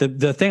 And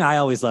the thing I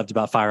always loved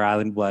about Fire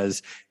Island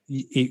was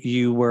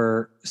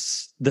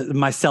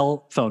my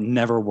cell phone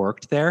never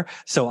worked there.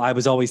 So I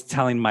was always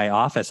telling my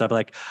office, I'd be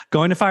like,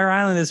 going to Fire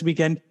Island this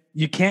weekend.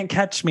 You can't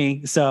catch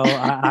me. So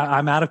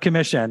I'm out of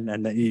commission.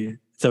 And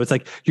so it's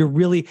like,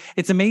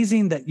 it's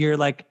amazing that you're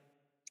like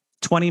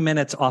 20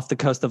 minutes off the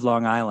coast of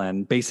Long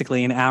Island,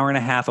 basically an hour and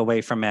a half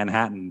away from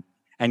Manhattan.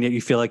 And yet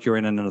you feel like you're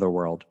in another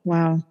world.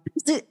 Wow.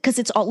 Because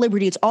it's all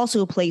Liberty. It's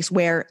also a place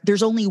where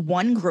there's only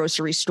one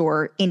grocery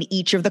store in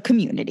each of the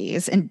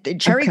communities. In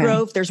Cherry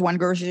Grove, there's one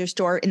grocery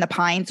store. In the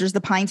Pines, there's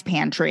the Pines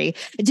Pantry.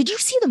 Did you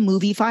see the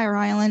movie Fire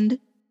Island?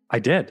 I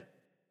did.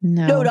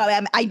 No,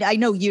 I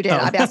know you did.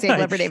 I'm asking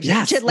Liberty.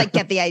 You should like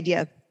get the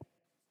idea.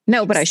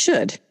 No, but I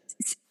should.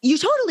 You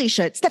totally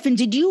should. Stefan,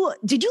 did you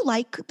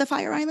like the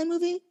Fire Island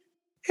movie?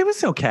 It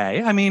was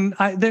okay. I mean,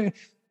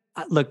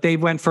 look, they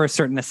went for a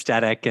certain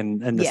aesthetic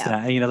and this,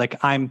 you know,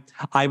 like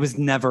I was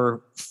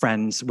never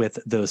friends with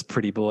those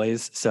pretty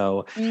boys.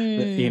 So,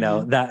 you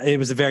know, that it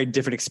was a very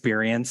different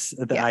experience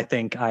that I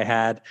think I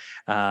had.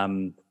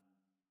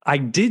 I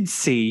did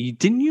see,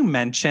 didn't you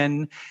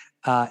mention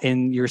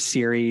in your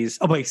series?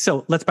 Oh, wait,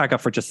 so let's back up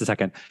for just a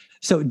second.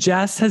 So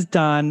Jess has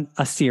done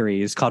a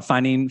series called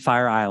Finding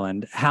Fire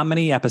Island. How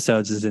many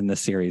episodes is in this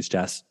series,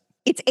 Jess?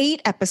 It's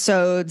 8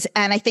 episodes,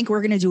 and I think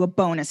we're going to do a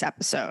bonus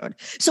episode.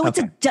 So it's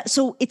a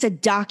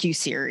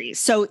docuseries.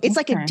 So it's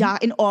like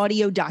an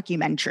audio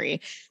documentary,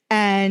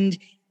 and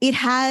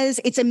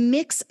it's a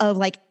mix of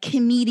like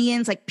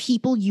comedians, like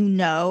people you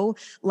know,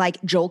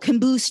 like Joel Kim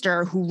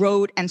Booster, who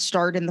wrote and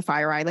starred in the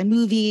Fire Island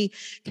movie,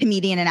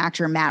 comedian and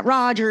actor Matt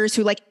Rogers,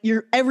 who like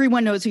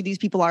everyone knows who these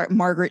people are.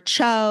 Margaret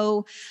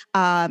Cho.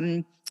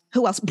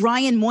 Who else?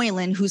 Brian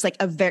Moylan, who's like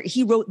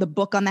he wrote the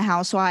book on the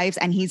Housewives,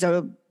 and he's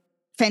a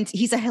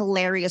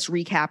hilarious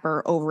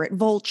recapper over at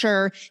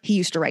Vulture. He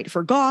used to write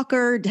for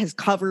Gawker, has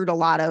covered a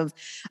lot of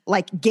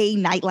like gay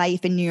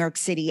nightlife in New York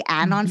City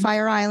and on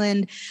Fire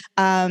Island.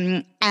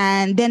 And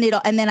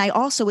then I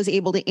also was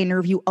able to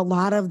interview a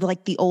lot of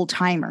like the old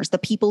timers, the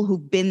people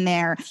who've been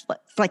there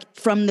like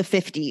from the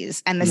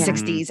 50s and the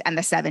 60s and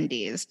the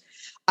 70s.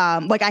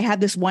 Like I have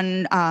this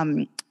one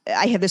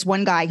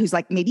guy who's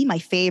like maybe my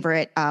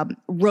favorite.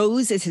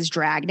 Rose is his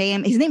drag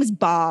name. His name is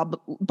Bob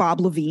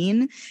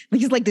Levine.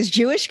 He's like this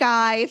Jewish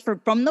guy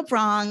from the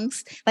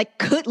Bronx. Like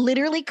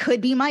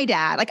could be my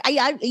dad. Like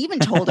I even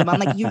told him,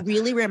 I'm like, you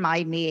really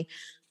remind me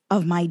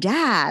of my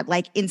dad,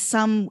 like in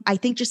some, I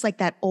think just like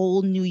that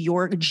old New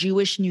York,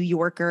 Jewish New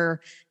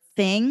Yorker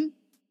thing.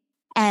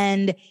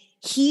 And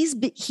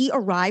he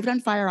arrived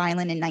on Fire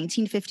Island in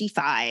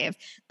 1955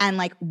 and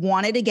like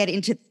wanted to get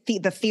into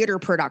the theater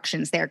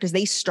productions there because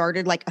they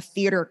started like a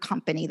theater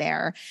company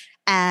there.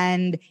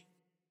 And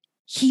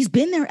he's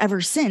been there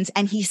ever since,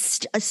 and he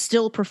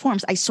still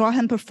performs. I saw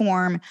him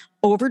perform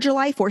over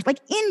July 4th, like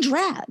in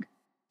drag.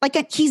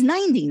 Like he's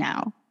 90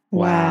 now.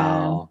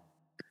 Wow.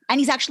 And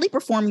he's actually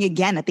performing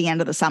again at the end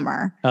of the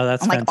summer. Oh,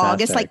 that's on like fantastic.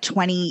 August like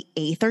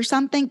 28th or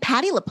something.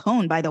 Patti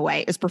LuPone, by the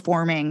way, is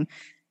performing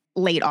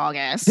late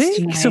August.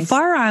 So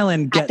Fire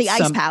Island gets at the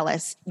Ice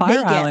Palace.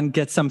 Fire Island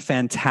gets some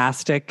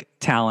fantastic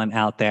talent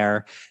out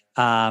there.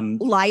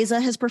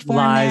 Liza has performed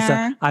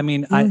there. I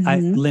mean, I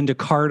Linda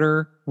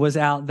Carter was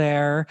out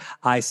there.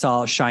 I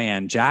saw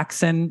Cheyenne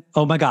Jackson.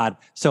 Oh my God.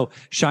 So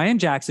Cheyenne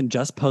Jackson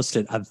just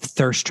posted a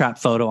thirst trap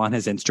photo on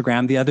his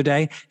Instagram the other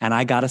day. And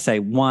I got to say,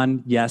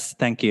 one, yes,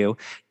 thank you.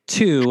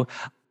 Two,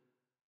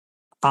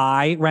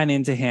 I ran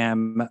into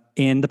him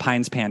in the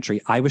Pines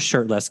Pantry. I was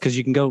shirtless because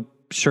you can go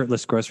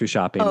shirtless grocery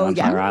shopping on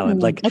Fire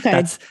Island. Like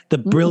that's the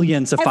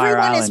brilliance of Fire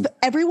Island.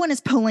 Everyone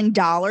is pulling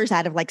dollars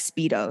out of like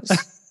Speedos.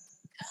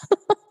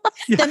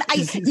 Then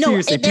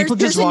seriously, people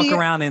just walk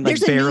around and like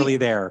barely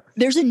there.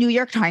 There's a New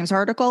York Times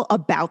article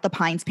about the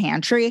Pines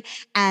Pantry,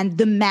 and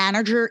the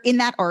manager in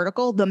that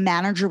article, the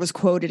manager was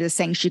quoted as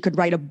saying she could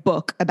write a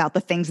book about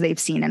the things they've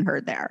seen and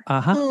heard there.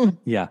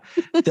 Yeah.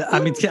 I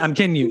mean, I'm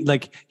kidding you.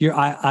 Like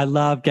I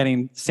love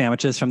getting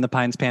sandwiches from the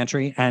Pines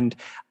Pantry, and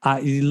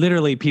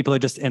literally people are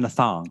just in a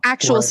thong.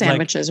 Actual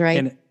sandwiches,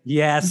 right?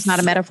 Yes. It's not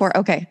a metaphor.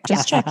 Okay.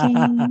 Just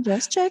checking.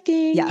 Just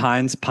checking. Yeah.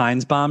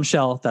 Pines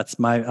bombshell. That's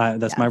my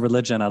my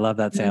religion. I love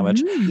that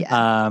sandwich.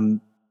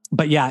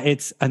 But yeah,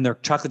 and they're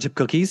chocolate chip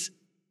cookies.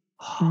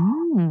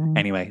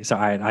 Anyway, so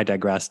I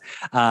digress.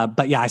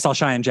 But yeah, I saw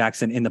Cheyenne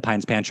Jackson in the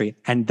Pines Pantry,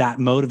 and that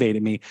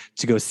motivated me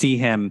to go see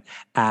him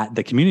at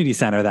the community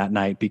center that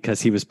night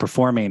because he was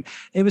performing.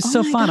 It was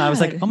so fun. God. I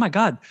was like, oh my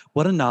God,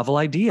 what a novel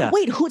idea.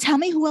 Wait, tell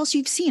me who else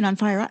you've seen on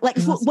Fire Island? Like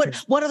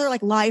what other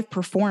like live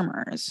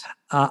performers?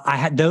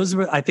 I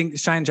think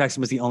Cheyenne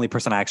Jackson was the only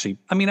person I've seen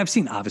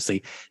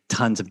obviously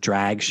tons of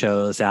drag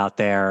shows out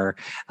there.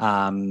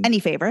 Any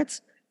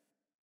favorites?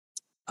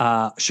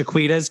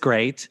 Shaquita's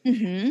great.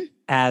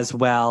 As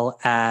well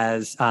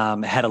as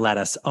Head of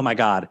Lettuce. Oh my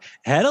God.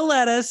 Head of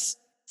Lettuce,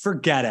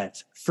 forget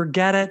it.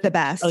 The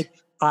best. Like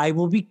I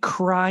will be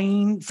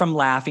crying from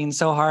laughing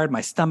so hard.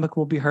 My stomach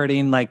will be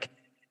hurting. Like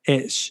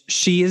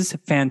she is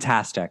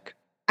fantastic.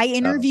 I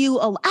interview,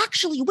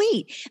 actually,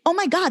 wait. Oh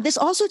my God, this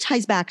also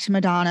ties back to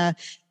Madonna.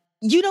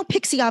 You know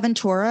Pixie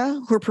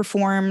Aventura, who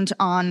performed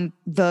on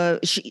Madonna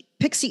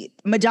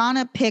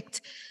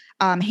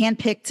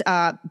handpicked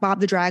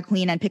Bob the Drag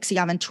Queen and Pixie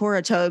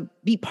Aventura to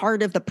be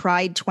part of the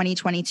Pride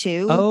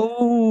 2022.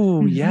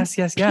 Oh, yes.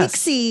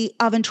 Pixie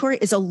Aventura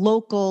is a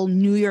local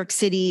New York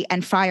City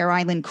and Fire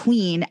Island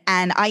queen,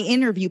 and I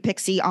interview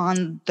Pixie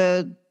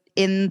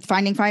in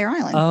Finding Fire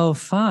Island. Oh,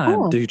 fun.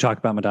 Cool. Did you talk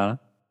about Madonna?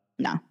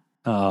 No.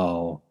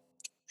 Oh.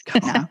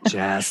 Come on,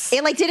 Jess.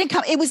 It didn't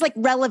come. It was like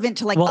relevant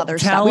to other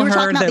stuff. Tell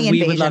her that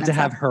we would love to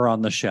have her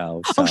on the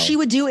show. So. Oh, she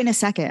would do it in a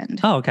second.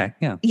 Oh, okay.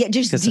 Yeah. Yeah,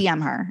 just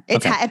DM her.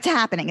 It's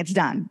happening. It's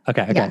done.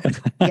 Okay.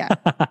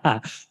 Yeah.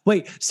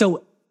 Wait,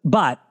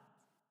 but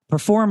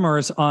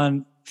performers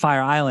on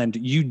Fire Island,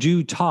 you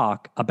do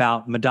talk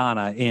about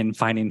Madonna in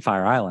Finding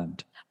Fire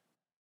Island.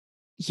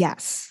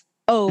 Yes.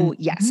 Oh,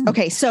 yes.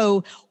 Okay.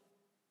 So,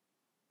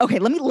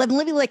 let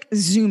me like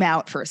zoom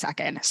out for a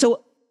second.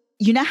 So,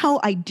 you know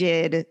how I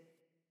did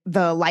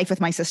the Life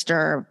with My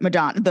Sister,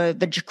 Madonna,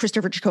 the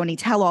Christopher Ciccone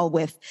tell-all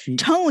with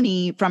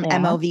Tony from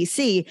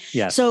MLVC.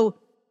 Yes. So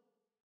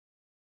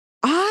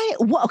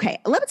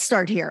let's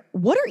start here.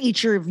 What are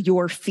each of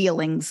your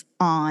feelings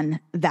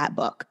on that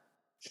book?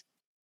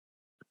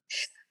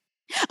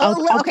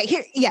 Okay,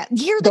 here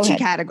are the two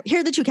categories.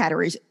 Here are the two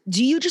categories.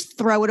 Do you just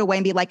throw it away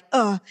and be like,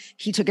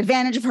 he took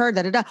advantage of her,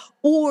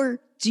 or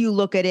do you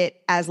look at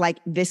it as like,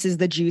 this is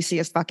the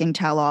juiciest fucking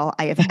tell-all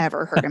I have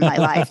ever heard in my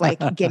life? Like,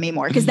 give me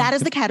more. Because that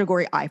is the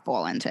category I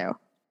fall into.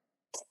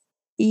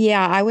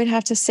 Yeah, I would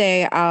have to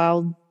say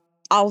I'll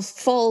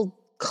fall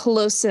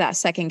close to that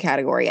second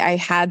category. I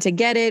had to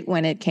get it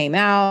when it came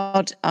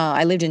out.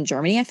 I lived in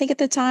Germany, I think, at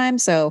the time.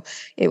 So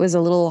it was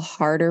a little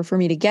harder for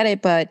me to get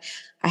it. But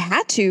I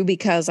had to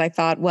because I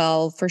thought,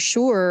 well, for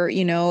sure,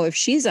 if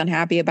she's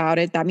unhappy about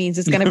it, that means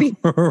it's going to be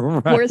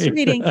worth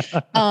reading.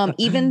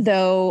 Even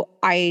though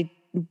I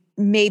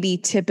maybe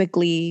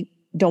typically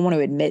don't want to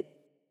admit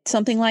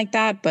something like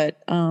that,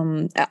 but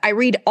I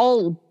read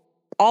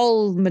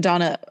all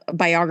Madonna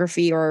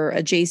biography or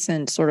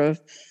adjacent sort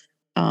of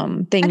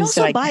things. And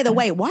also, by the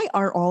way, why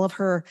are all of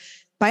her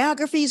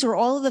biographies or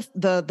all of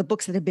the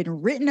books that have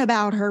been written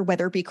about her,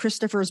 whether it be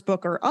Christopher's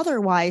book or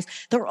otherwise,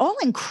 they're all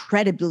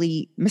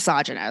incredibly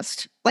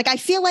misogynist. Like, I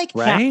feel like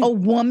a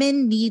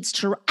woman needs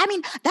to,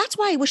 that's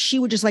why I wish she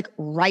would just like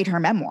write her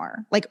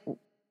memoir. Like,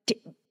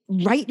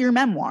 write your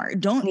memoir.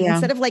 Don't,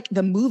 instead of like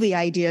the movie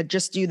idea,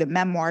 just do the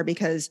memoir,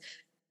 because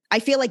I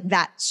feel like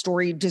that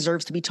story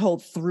deserves to be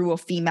told through a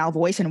female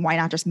voice, and why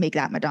not just make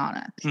that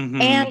Madonna?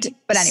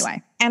 But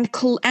anyway,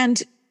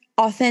 and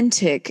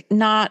authentic,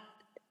 not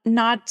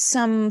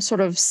some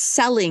sort of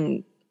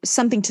selling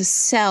something to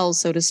sell,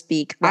 so to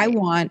speak. Right.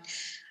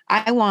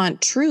 I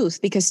want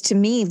truth, because to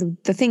me,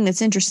 the thing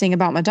that's interesting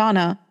about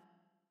Madonna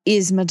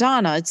is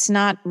Madonna. It's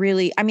not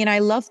really, I mean, I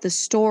love the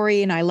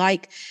story and I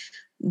like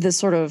the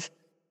sort of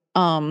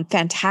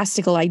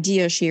fantastical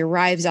idea. She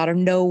arrives out of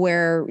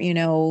nowhere,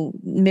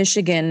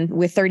 Michigan,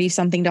 with 30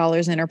 something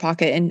dollars in her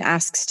pocket and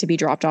asks to be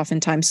dropped off in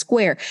Times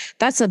Square.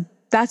 That's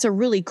a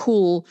really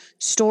cool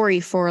story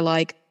for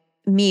like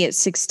me at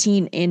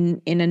 16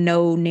 in a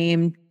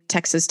no-name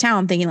Texas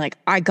town, thinking like,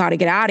 I got to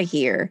get out of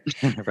here.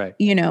 Right.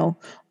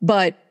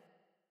 But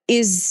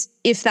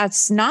if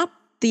that's not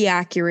the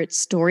accurate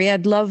story,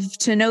 I'd love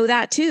to know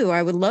that too.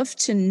 I would love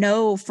to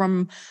know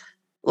from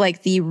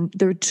like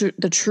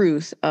the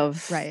truth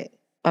of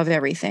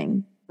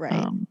everything.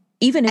 Right.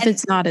 Even if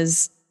it's not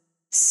as,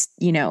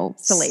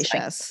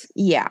 salacious.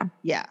 Yeah.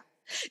 Yeah.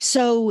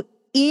 So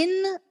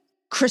in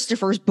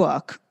Christopher's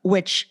book,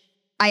 which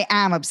I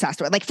am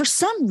obsessed with, like for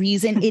some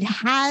reason it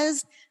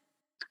has,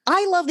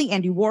 I love the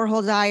Andy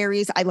Warhol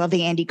diaries. I love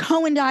the Andy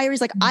Cohen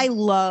diaries. Like I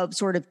love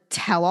sort of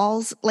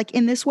tell-alls like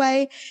in this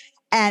way,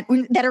 and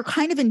that are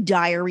kind of in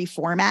diary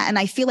format. And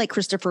I feel like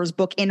Christopher's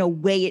book, in a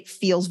way, it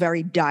feels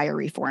very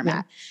diary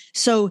format. Yeah.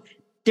 So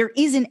there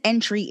is an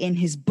entry in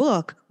his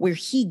book where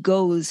he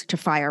goes to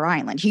Fire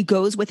Island. He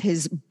goes with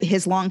his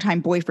longtime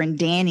boyfriend,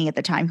 Danny, at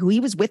the time, who he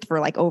was with for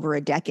like over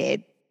a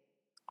decade.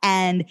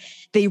 And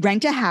they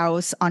rent a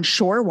house on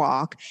Shore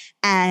Walk,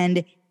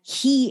 and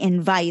he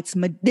invites,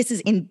 this is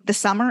in the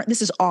summer,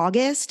 this is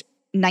August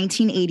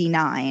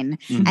 1989,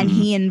 and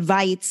he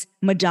invites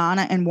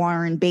Madonna and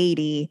Warren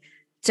Beatty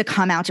to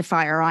come out to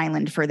Fire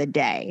Island for the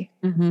day.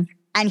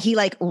 And he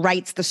like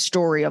writes the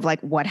story of like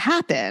what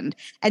happened.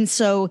 And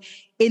so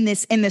in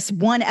this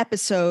one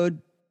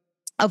episode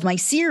of my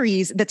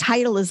series, the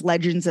title is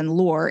Legends and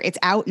Lore. It's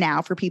out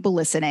now for people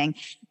listening.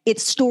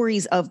 It's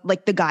stories of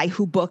like the guy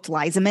who booked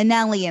Liza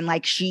Minnelli, and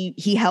like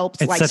he helped.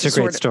 It's like such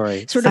a great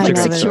story. Sort of like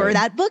secure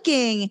that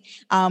booking.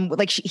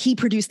 He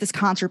produced this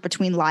concert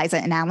between Liza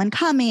and Alan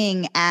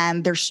Cumming,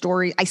 and their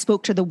story. I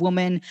spoke to the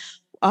woman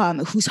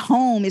whose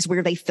home is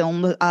where they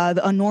filmed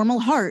A Normal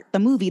Heart, the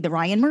movie, the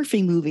Ryan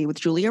Murphy movie with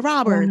Julia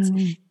Roberts.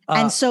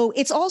 And so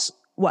it's also,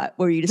 what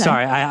were you saying?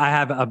 Sorry, I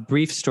have a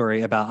brief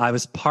story about, I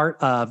was part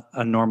of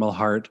A Normal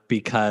Heart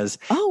because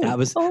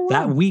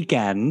that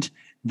weekend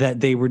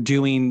that they were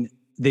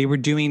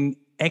doing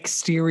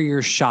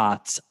exterior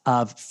shots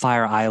of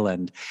Fire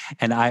Island.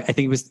 And I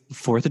think it was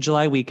 4th of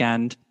July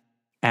weekend.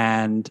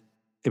 And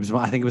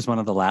I think it was one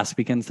of the last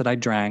weekends that I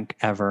drank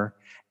ever.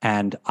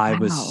 And I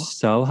was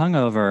so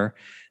hungover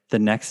the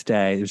next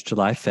day. It was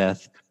July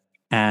 5th.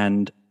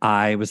 And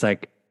I was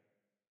like,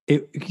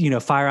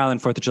 Fire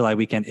Island 4th of July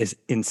weekend is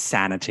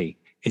insanity.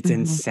 It's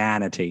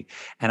insanity.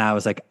 And I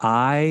was like,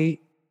 I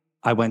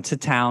went to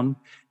town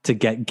to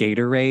get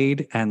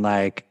Gatorade and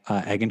like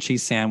egg and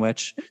cheese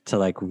sandwich to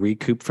like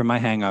recoup from my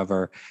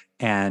hangover.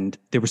 And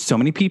there were so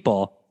many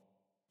people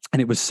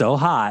and it was so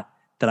hot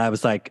that I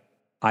was like,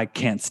 I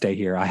can't stay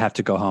here. I have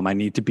to go home. I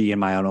need to be in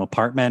my own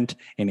apartment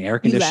in air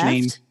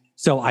conditioning.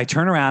 So I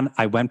turned around,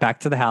 I went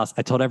back to the house.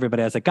 I told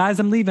everybody, I was like, guys,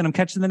 I'm leaving. I'm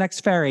catching the next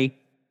ferry.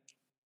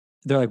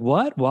 They're like,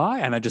 what? Why?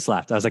 And I just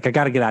left. I was like, I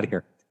got to get out of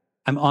here.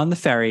 I'm on the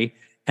ferry.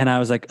 And I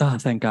was like, oh,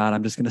 thank God.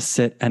 I'm just going to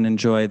sit and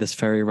enjoy this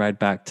ferry ride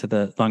back to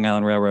the Long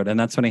Island Railroad. And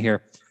that's when I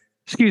hear,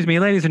 excuse me,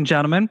 ladies and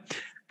gentlemen,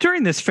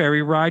 during this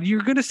ferry ride,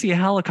 you're going to see a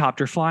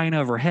helicopter flying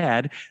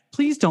overhead.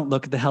 Please don't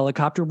look at the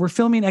helicopter. We're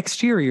filming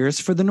exteriors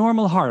for The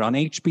Normal Heart on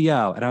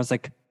HBO. And I was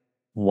like,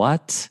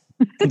 what?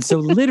 And so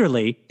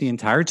literally the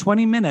entire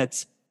 20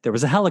 minutes, there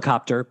was a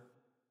helicopter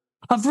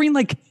hovering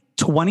like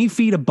 20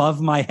 feet above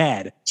my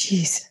head.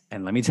 Jeez.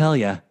 And let me tell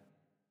you,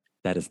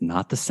 that is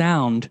not the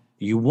sound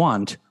you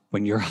want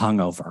when you're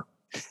hungover.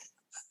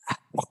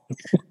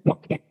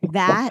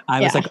 That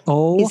I was like,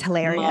 oh is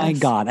hilarious. My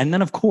God. And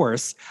then of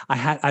course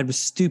I was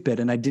stupid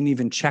and I didn't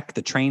even check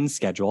the train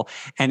schedule,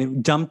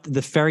 and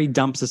the ferry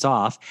dumps us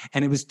off,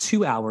 and it was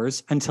 2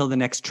 hours until the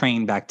next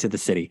train back to the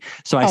city.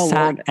 So I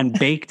sat and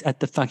baked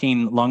at the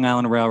fucking Long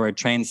Island Railroad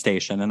train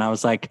station. And I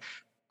was like,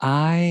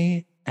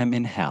 I am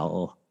in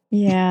hell.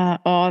 Yeah.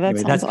 Oh, that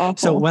sounds awful.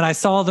 So when I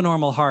saw The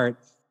Normal Heart,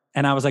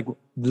 and I was like,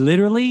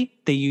 literally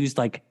they used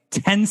like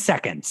 10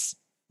 seconds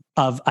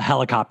of a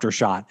helicopter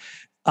shot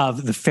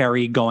of the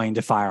ferry going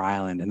to Fire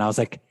Island. And I was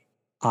like,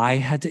 I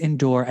had to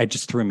endure. It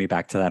just threw me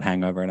back to that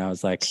hangover. And I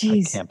was like,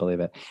 I can't believe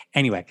it.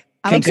 Anyway.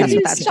 I'm obsessed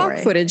with that story.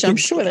 Stock footage, I'm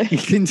sure.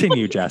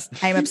 Continue, Jess.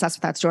 I'm obsessed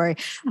with that story.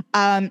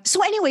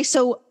 So anyway,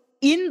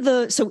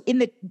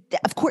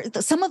 of course,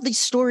 some of these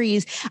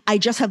stories, I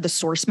just have the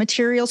source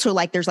material. So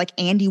like, there's like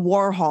Andy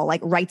Warhol, like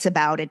writes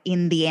about it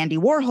in the Andy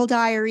Warhol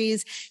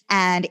diaries,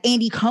 and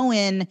Andy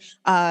Cohen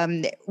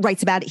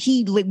writes about it.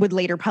 He would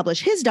later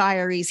publish his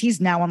diaries. He's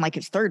now on like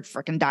his 3rd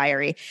freaking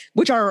diary,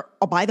 which are,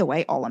 oh, by the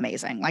way, all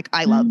amazing. Like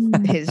I love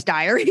his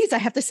diaries, I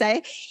have to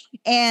say.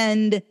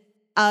 And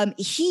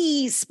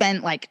he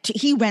spent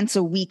he rents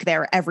a week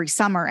there every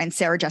summer, and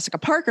Sarah Jessica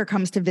Parker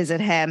comes to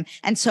visit him.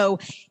 And so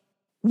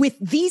with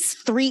these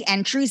 3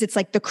 entries, it's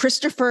like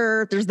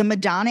there's the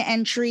Madonna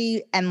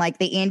entry and like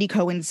the Andy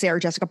Cohen, Sarah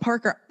Jessica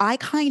Parker. I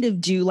kind of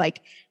do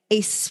like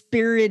a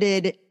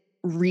spirited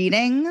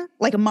reading,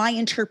 like my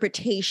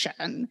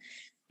interpretation.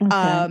 Okay.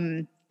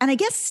 And I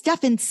guess,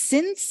 Stefan,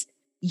 since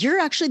you're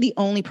actually the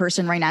only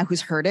person right now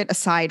who's heard it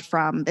aside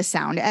from the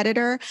sound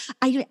editor,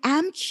 I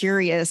am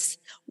curious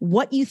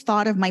what you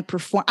thought of my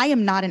performance. I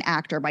am not an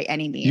actor by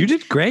any means. You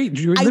did great.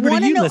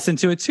 Liberty, you listened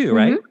to it too,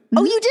 right? Mm-hmm.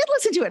 Oh, you did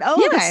listen to it. Oh,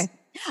 yes. Okay.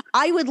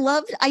 I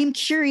am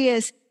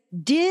curious,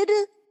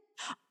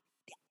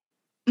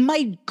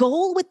 my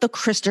goal with the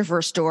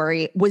Christopher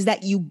story was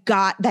that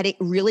it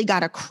really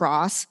got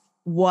across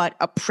what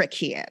a prick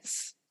he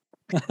is.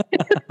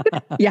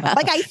 Yeah.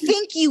 Like, I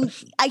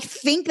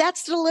think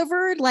that's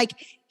delivered. Like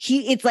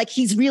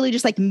he's really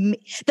just like,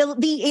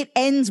 it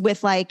ends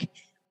with like,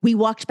 we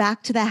walked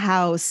back to the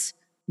house.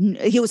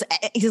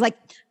 He's like,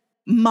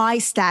 my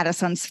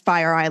status on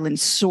Fire Island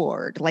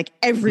soared. Like,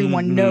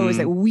 everyone knows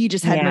that we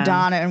just had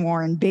Madonna and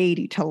Warren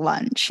Beatty to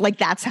lunch. Like,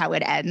 that's how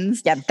it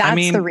ends. Yeah,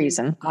 that's the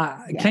reason.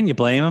 Can you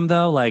blame him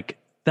though? Like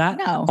that,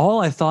 no.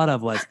 All I thought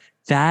of was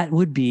that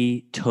would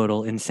be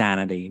total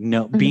insanity.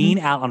 No,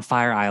 being out on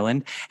Fire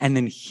Island and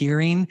then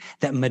hearing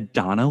that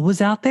Madonna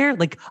was out there.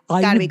 Like,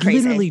 I would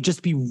literally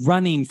just be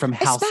running from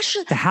house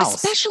to house.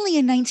 Especially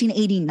in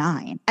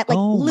 1989 at like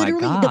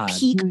literally the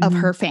peak of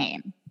her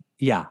fame.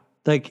 Yeah.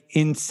 Like,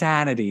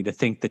 insanity to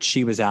think that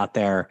she was out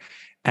there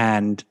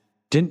and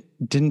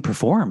didn't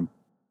perform.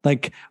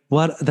 Like,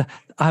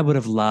 I would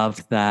have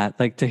loved that.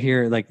 Like, to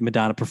hear like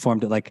Madonna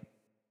performed at like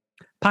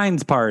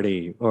Pine's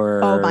party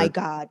or. Oh my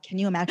God. Can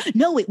you imagine?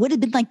 No, it would have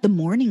been like the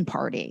morning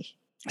party.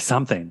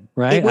 Something,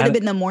 right? It would have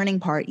been the morning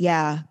part.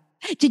 Yeah.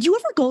 Did you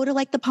ever go to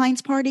like the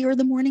Pines party or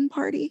the morning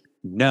party?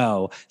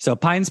 No. So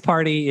Pines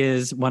party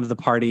is one of the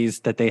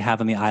parties that they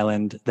have on the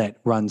island that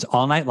runs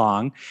all night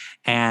long.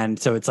 And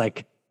so it's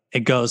like,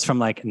 it goes from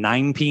like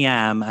 9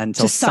 p.m.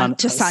 until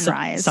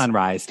sunrise.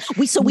 Sunrise.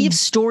 We have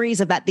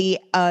stories of that. The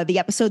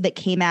episode that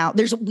came out.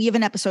 We have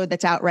an episode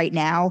that's out right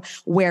now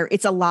where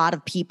it's a lot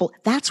of people.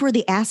 That's where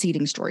the ass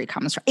eating story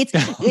comes from.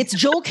 It's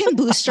Joel Kim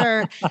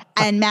Booster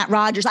and Matt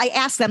Rogers. I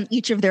asked them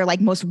each of their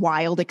like most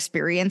wild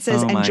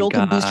experiences, and Joel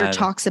Kim Booster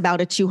talks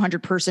about a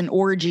 200-person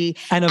orgy,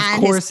 and of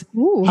course,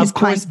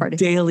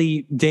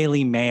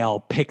 Daily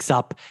Mail picks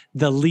up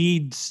the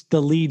lead. The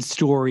lead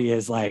story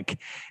is like,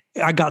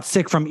 I got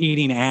sick from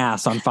eating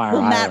ass on Fire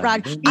Island. Matt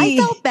Rogers. I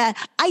felt bad.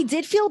 I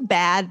did feel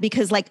bad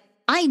because like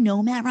I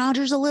know Matt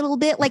Rogers a little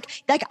bit. Like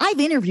I've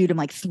interviewed him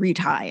like 3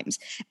 times,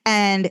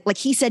 and like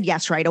he said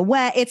yes right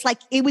away. It's like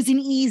it was an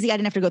easy. I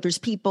didn't have to go through his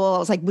people. I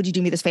was like, would you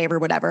do me this favor,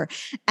 whatever?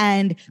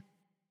 And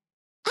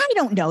I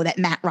don't know that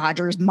Matt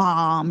Rogers'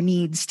 mom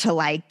needs to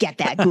like get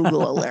that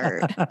Google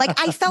alert. Like,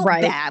 I felt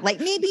bad.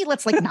 Like, maybe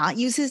let's like not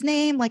use his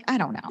name. Like, I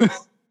don't know.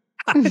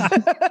 I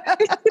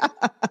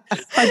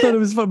thought it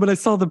was fun, but I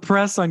saw the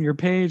press on your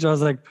page. I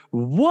was like,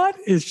 what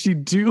is she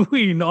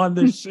doing on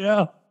the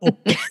show? Oh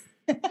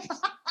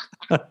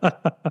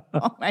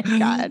my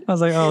God. I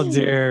was like, oh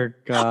dear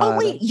God. Oh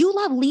wait, you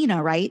love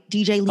Lena, right?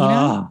 DJ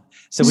Lena?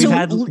 So we've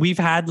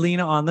had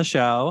Lena on the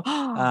show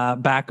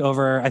back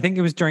over, I think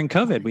it was during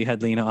COVID, we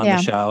had Lena on the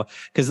show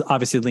because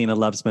obviously Lena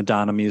loves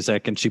Madonna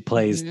music and she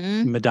plays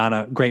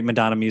great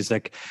Madonna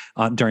music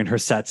during her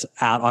sets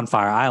out on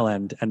Fire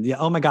Island. And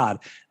oh my God,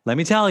 let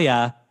me tell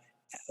you.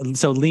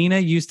 So Lena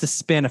used to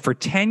spin for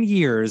 10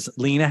 years.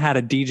 Lena had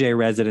a DJ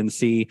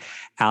residency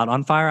out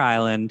on Fire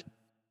Island.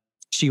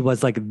 She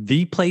was like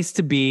the place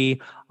to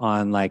be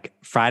on like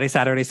Friday,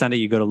 Saturday, Sunday.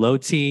 You go to low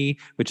tea,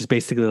 which is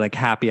basically like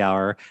happy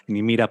hour, and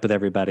you meet up with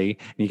everybody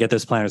and you get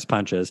those planners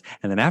punches.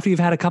 And then after you've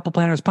had a couple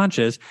planners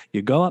punches,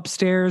 you go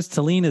upstairs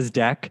to Lena's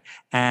deck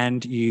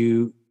and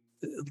you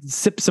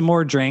sip some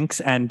more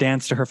drinks and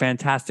dance to her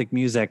fantastic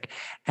music.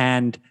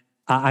 And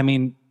I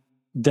mean,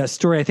 the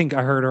story, I think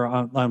I heard her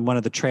on one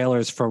of the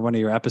trailers for one of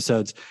your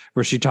episodes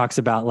where she talks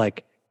about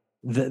like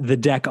the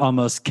deck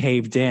almost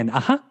caved in.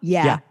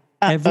 Yeah.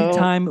 Every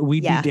time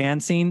we'd be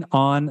dancing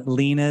on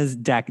Lena's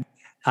deck,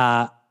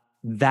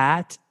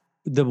 that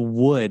the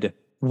wood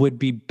would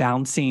be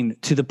bouncing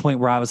to the point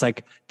where I was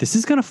like, this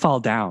is going to fall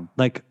down.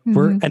 Like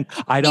and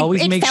I'd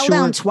always make sure. It fell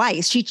down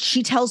twice.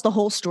 She tells the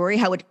whole story,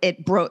 how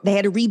it broke. They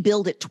had to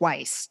rebuild it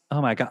twice.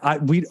 Oh my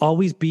God. We'd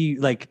always be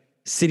like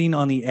sitting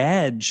on the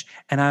edge.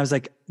 And I was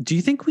like, do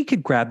you think we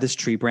could grab this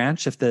tree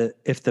branch if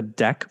the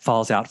deck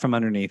falls out from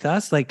underneath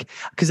us? Like,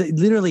 because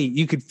literally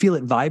you could feel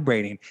it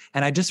vibrating.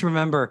 And I just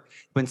remember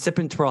when Sip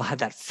and Twirl had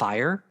that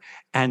fire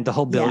and the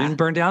whole building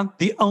burned down,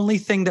 the only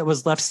thing that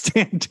was left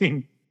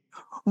standing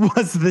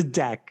was the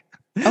deck.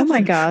 Oh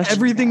my gosh.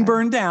 Everything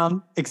burned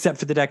down except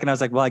for the deck. And I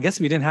was like, well, I guess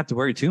we didn't have to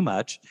worry too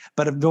much.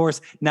 But of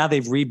course, now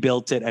they've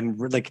rebuilt it and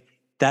like,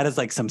 that is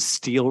like some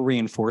steel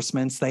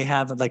reinforcements they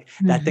have. Like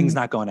that thing's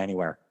not going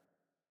anywhere.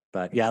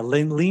 But yeah,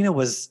 Lena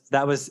was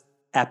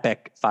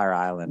epic Fire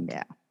Island.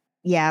 Yeah.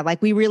 yeah,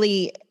 like we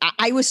really,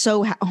 I was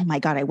so, oh my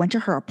God, I went to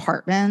her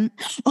apartment.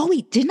 Oh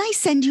wait, didn't I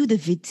send you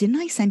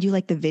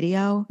like the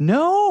video?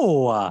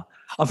 No,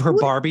 of her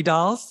Barbie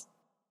dolls.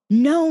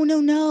 No.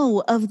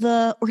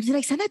 Or did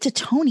I send that to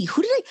Tony?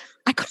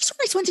 I could have sworn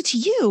I sent it to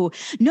you.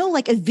 No,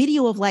 like a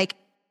video of like,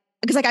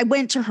 because like I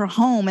went to her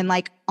home and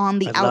like on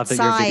the outside.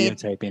 Love that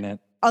you're videotaping it.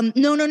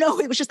 No.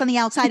 It was just on the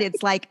outside.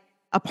 It's like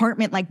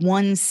apartment like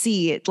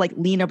 1C. It's like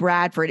Lena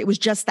Bradford. It was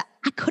just that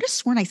I could have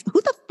sworn who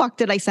the fuck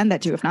did I send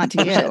that to if not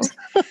to you?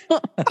 Oh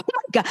my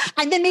God.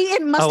 And then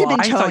it must have been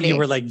Tony. I thought you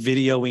were like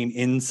videoing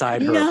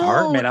inside her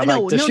apartment. I'm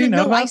like, does she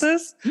know about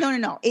this?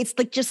 No. It's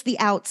like just the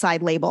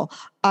outside label.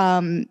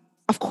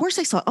 Of course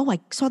I saw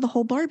the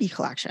whole Barbie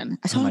collection.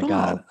 I saw it all. Oh my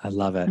God. I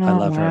love it. I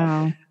love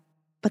her.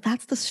 But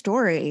that's the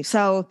story.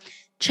 So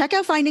check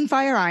out Finding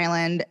Fire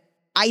Island.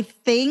 I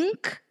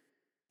think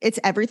it's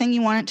everything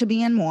you want it to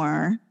be and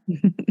more.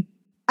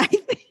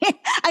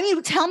 I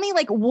mean, tell me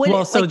like what.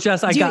 Well, so like,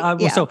 Jess,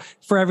 so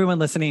for everyone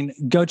listening,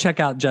 go check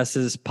out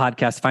Jess's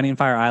podcast, Finding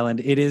Fire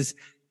Island. It is,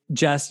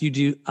 Jess, you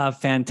do a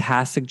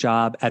fantastic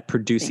job at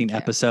producing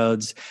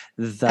episodes.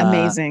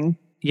 Amazing.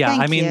 Yeah,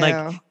 I mean,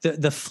 like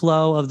the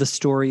flow of the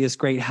story is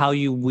great. How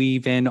you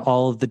weave in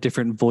all of the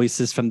different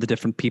voices from the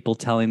different people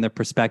telling their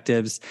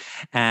perspectives,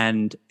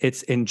 and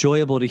it's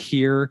enjoyable to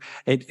hear.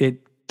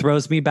 It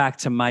throws me back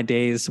to my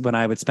days when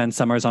I would spend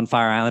summers on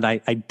Fire Island.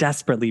 I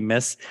desperately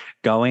miss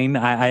going.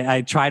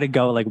 I try to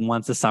go like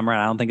once a summer,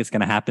 and I don't think it's going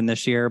to happen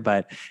this year,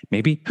 but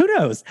maybe, who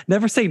knows?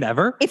 Never say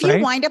never. If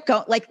you wind up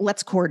going, like,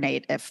 let's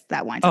coordinate if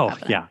that winds up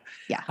happening.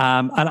 Yeah.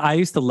 And I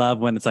used to love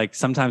when it's like,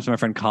 sometimes my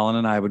friend Colin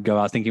and I would go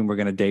out thinking we're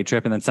going to day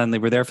trip, and then suddenly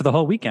we're there for the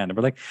whole weekend. And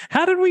we're like,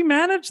 how did we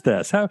manage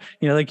this? How,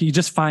 like you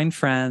just find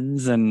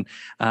friends. And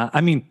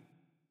I mean,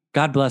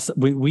 God bless.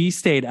 We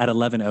stayed at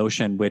 11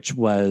 Ocean, which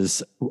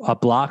was a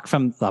block.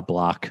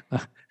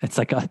 It's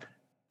like a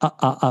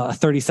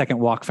 30-second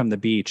walk from the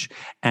beach.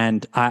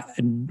 And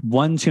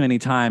one too many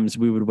times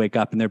we would wake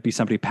up and there'd be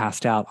somebody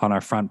passed out on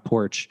our front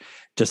porch,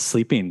 just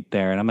sleeping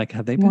there. And I'm like,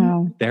 have they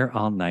been there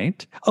all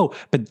night? Oh,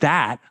 but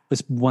that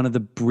was one of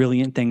the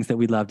brilliant things that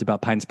we loved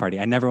about Pines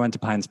Party. I never went to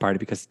Pines Party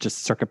because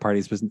just circuit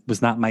parties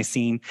was not my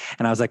scene.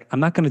 And I was like,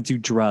 I'm not going to do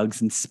drugs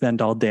and spend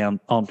all day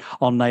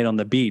all night on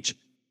the beach.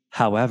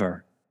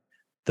 However,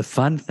 the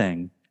fun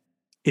thing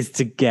is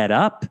to get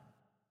up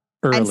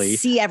early and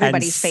see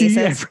everybody's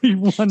faces.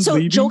 So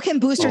leaving. Joel Kim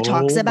Booster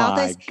talks about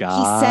this. God.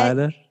 He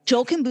said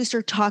Joel Kim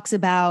Booster talks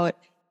about,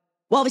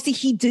 well, obviously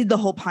he did the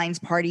whole Pines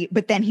Party,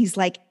 but then he's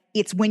like,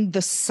 it's when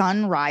the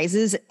sun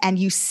rises and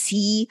you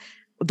see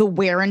the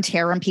wear and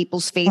tear on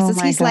people's faces.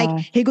 He's God.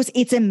 Like, he goes,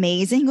 it's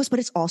amazing. He goes, but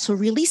it's also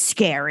really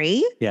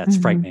scary. Yeah, it's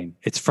frightening.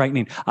 It's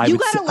frightening. You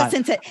got to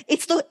listen to it.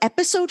 It's the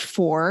episode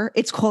 4.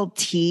 It's called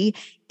Tea.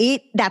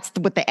 That's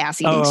with the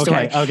ass eating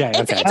story. Okay.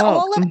 It's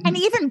all of, and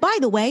even by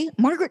the way,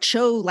 Margaret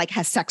Cho like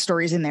has sex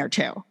stories in there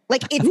too.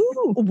 Like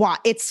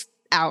it's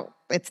out.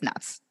 It's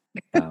nuts.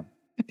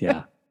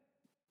 Yeah.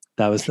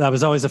 That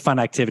was always a fun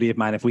activity of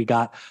mine. If we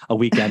got a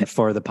weekend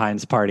for the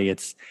Pines Party,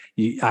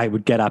 I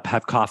would get up,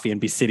 have coffee, and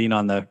be sitting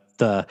on the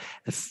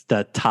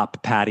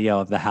top patio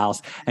of the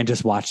house and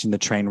just watching the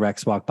train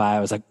wrecks walk by.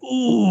 I was like,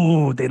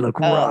 ooh, they look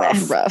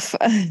rough.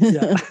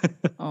 Yeah.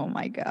 Oh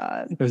my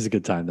God. It was a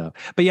good time though.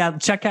 But yeah,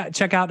 check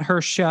out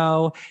her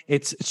show.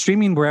 It's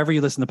streaming wherever you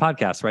listen to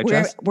podcasts, right,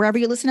 Jess? Wherever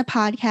you listen to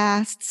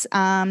podcasts.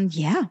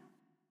 Yeah.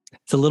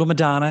 It's a little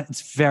Madonna.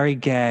 It's very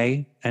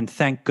gay, and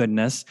thank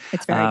goodness.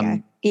 It's very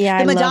gay.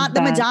 Yeah,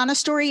 the Madonna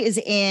story is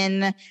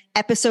in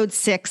episode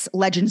 6,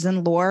 Legends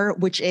and Lore,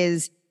 which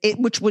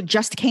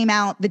just came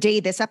out the day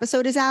this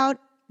episode is out.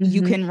 Mm-hmm.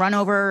 You can run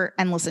over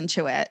and listen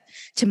to it.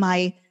 To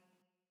my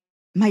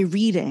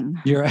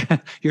reading. Your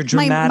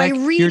dramatic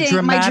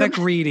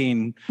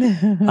reading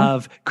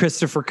of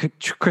Christopher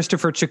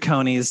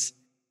Cicconi's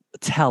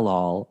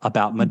tell-all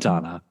about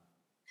Madonna.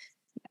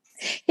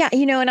 Yeah,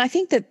 and I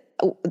think that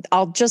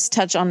I'll just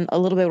touch on a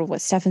little bit of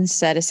what Stefan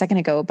said a second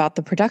ago about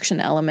the production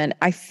element.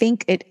 I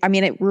think it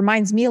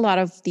reminds me a lot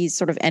of these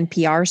sort of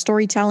NPR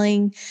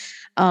storytelling,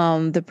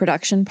 the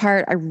production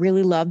part. I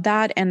really love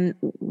that. And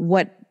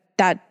what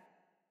that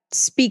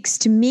speaks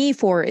to me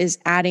for is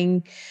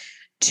adding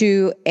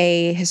to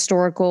a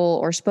historical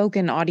or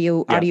spoken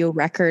audio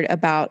record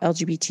about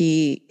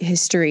LGBT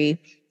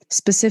history.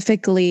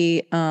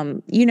 Specifically,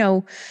 I'm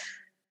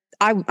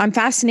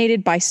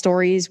fascinated by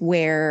stories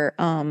where,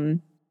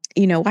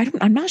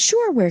 I'm not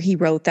sure where he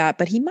wrote that,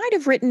 but he might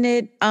have written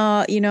it,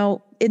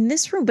 in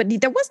this room, but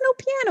there was no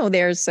piano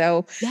there.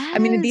 So, yes. I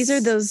mean, these are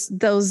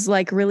those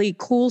like really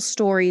cool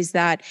stories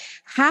that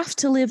have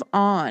to live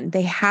on.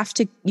 They have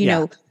to,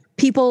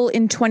 people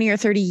in 20 or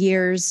 30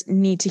 years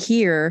need to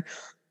hear,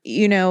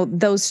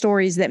 those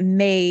stories that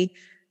may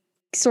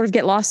sort of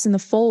get lost in the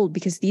fold,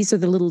 because these are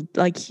the little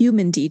like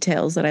human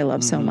details that I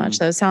love so much.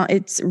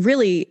 It's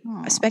really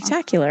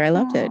spectacular. I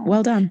loved it.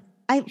 Well done.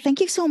 I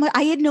thank you so much.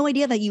 I had no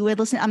idea that you would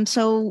listen. I'm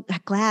so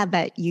glad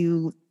that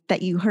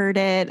that you heard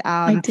it.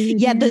 I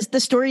did, yeah, the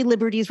story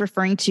Liberty is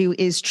referring to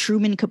is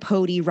Truman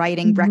Capote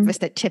writing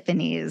Breakfast at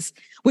Tiffany's,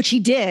 which he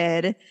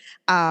did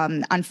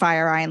on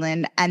Fire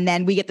Island. And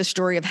then we get the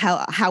story of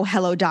how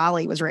Hello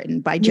Dolly was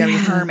written by Jerry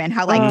Herman,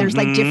 how like there's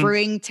like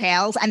differing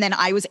tales. And then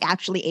I was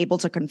actually able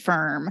to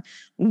confirm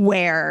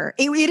where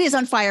it is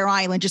on Fire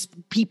Island. Just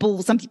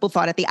some people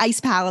thought at the Ice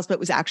Palace, but it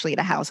was actually at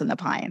a house in the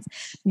Pines.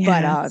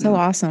 Yeah, so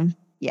awesome.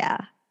 Yeah.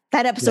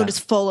 That episode is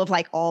full of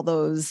like all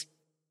those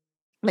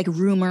like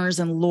rumors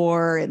and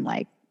lore and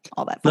like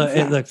all that fun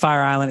stuff. Look,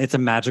 Fire Island, it's a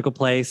magical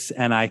place.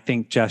 And I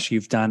think, Jess,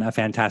 you've done a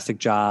fantastic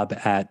job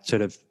at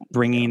sort of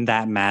bringing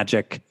that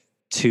magic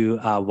to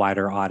a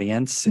wider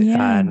audience.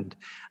 Yeah.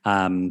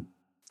 And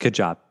good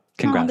job.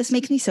 Congrats. Oh, this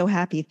makes me so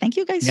happy. Thank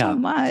you guys so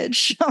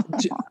much.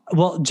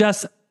 Well,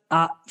 Jess,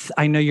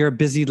 I know you're a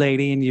busy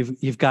lady and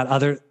you've got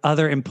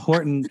other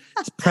important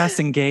press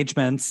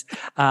engagements.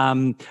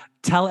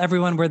 Tell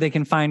everyone where they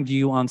can find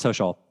you on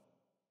social.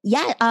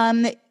 Yeah,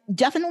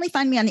 definitely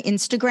find me on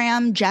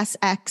Instagram,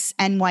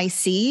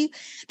 JessXNYC.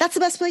 That's the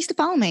best place to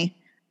follow me.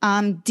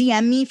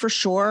 DM me for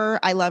sure.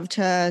 I love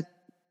to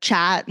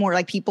chat more.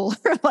 Like people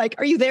are like,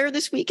 "Are you there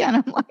this weekend?"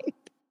 I'm like,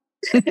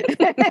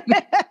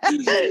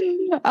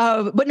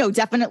 but no,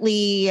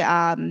 definitely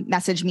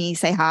message me,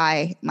 say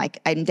hi. Like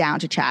I'm down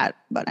to chat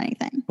about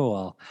anything.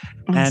 Cool.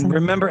 Awesome. And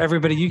remember,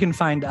 everybody, you can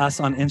find us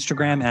on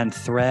Instagram and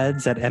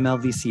Threads at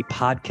MLVC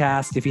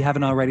Podcast. If you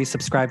haven't already,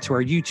 subscribe to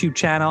our YouTube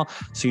channel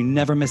so you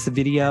never miss a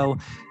video.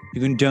 You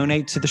can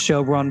donate to the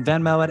show. We're on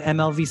Venmo at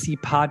MLVC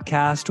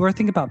Podcast, or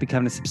think about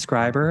becoming a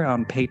subscriber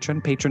on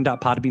Patreon,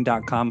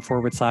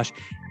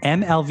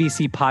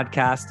 patreon.podbean.com/MLVC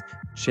Podcast.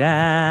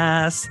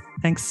 Jess,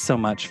 thanks so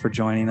much for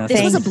joining us.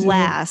 This was a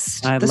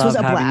blast. I love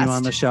having you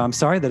on the show. I'm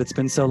sorry that it's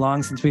been so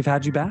long since we've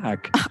had you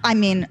back. I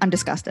mean, I'm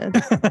disgusted.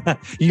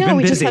 You've been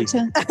busy. We just have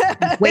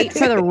to wait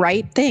for the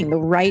right thing, the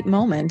right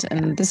moment.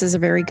 And this is a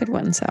very good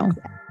one. So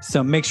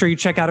make sure you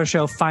check out our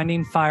show,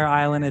 Finding Fire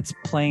Island. It's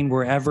playing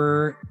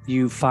wherever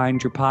you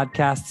find your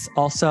podcasts.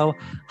 Also,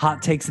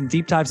 Hot Takes and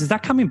Deep Dives. Is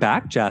that coming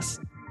back, Jess?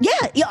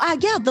 Yeah.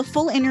 The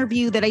full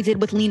interview that I did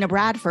with Lena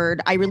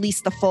Bradford, I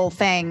released the full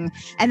thing.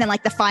 And then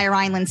like the Fire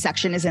Island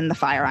section is in the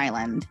Fire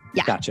Island.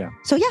 Yeah. Gotcha.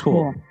 So yeah.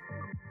 Cool.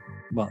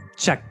 Well,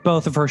 check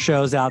both of her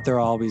shows out. They're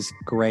always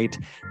great.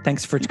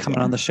 Thanks for coming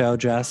on the show,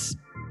 Jess.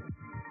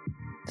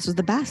 This was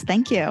the best.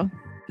 Thank you.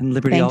 And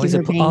Liberty, always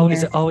a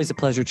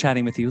pleasure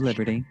chatting with you,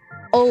 Liberty.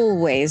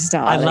 Always,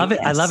 darling. I love it.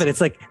 Yes. I love it.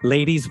 It's like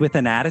ladies with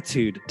an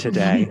attitude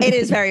today. It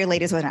is very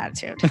ladies with an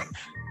attitude.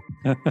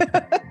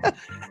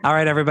 All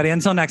right, everybody.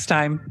 Until next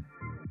time.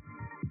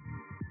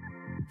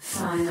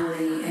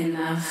 Finally,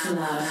 enough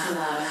love.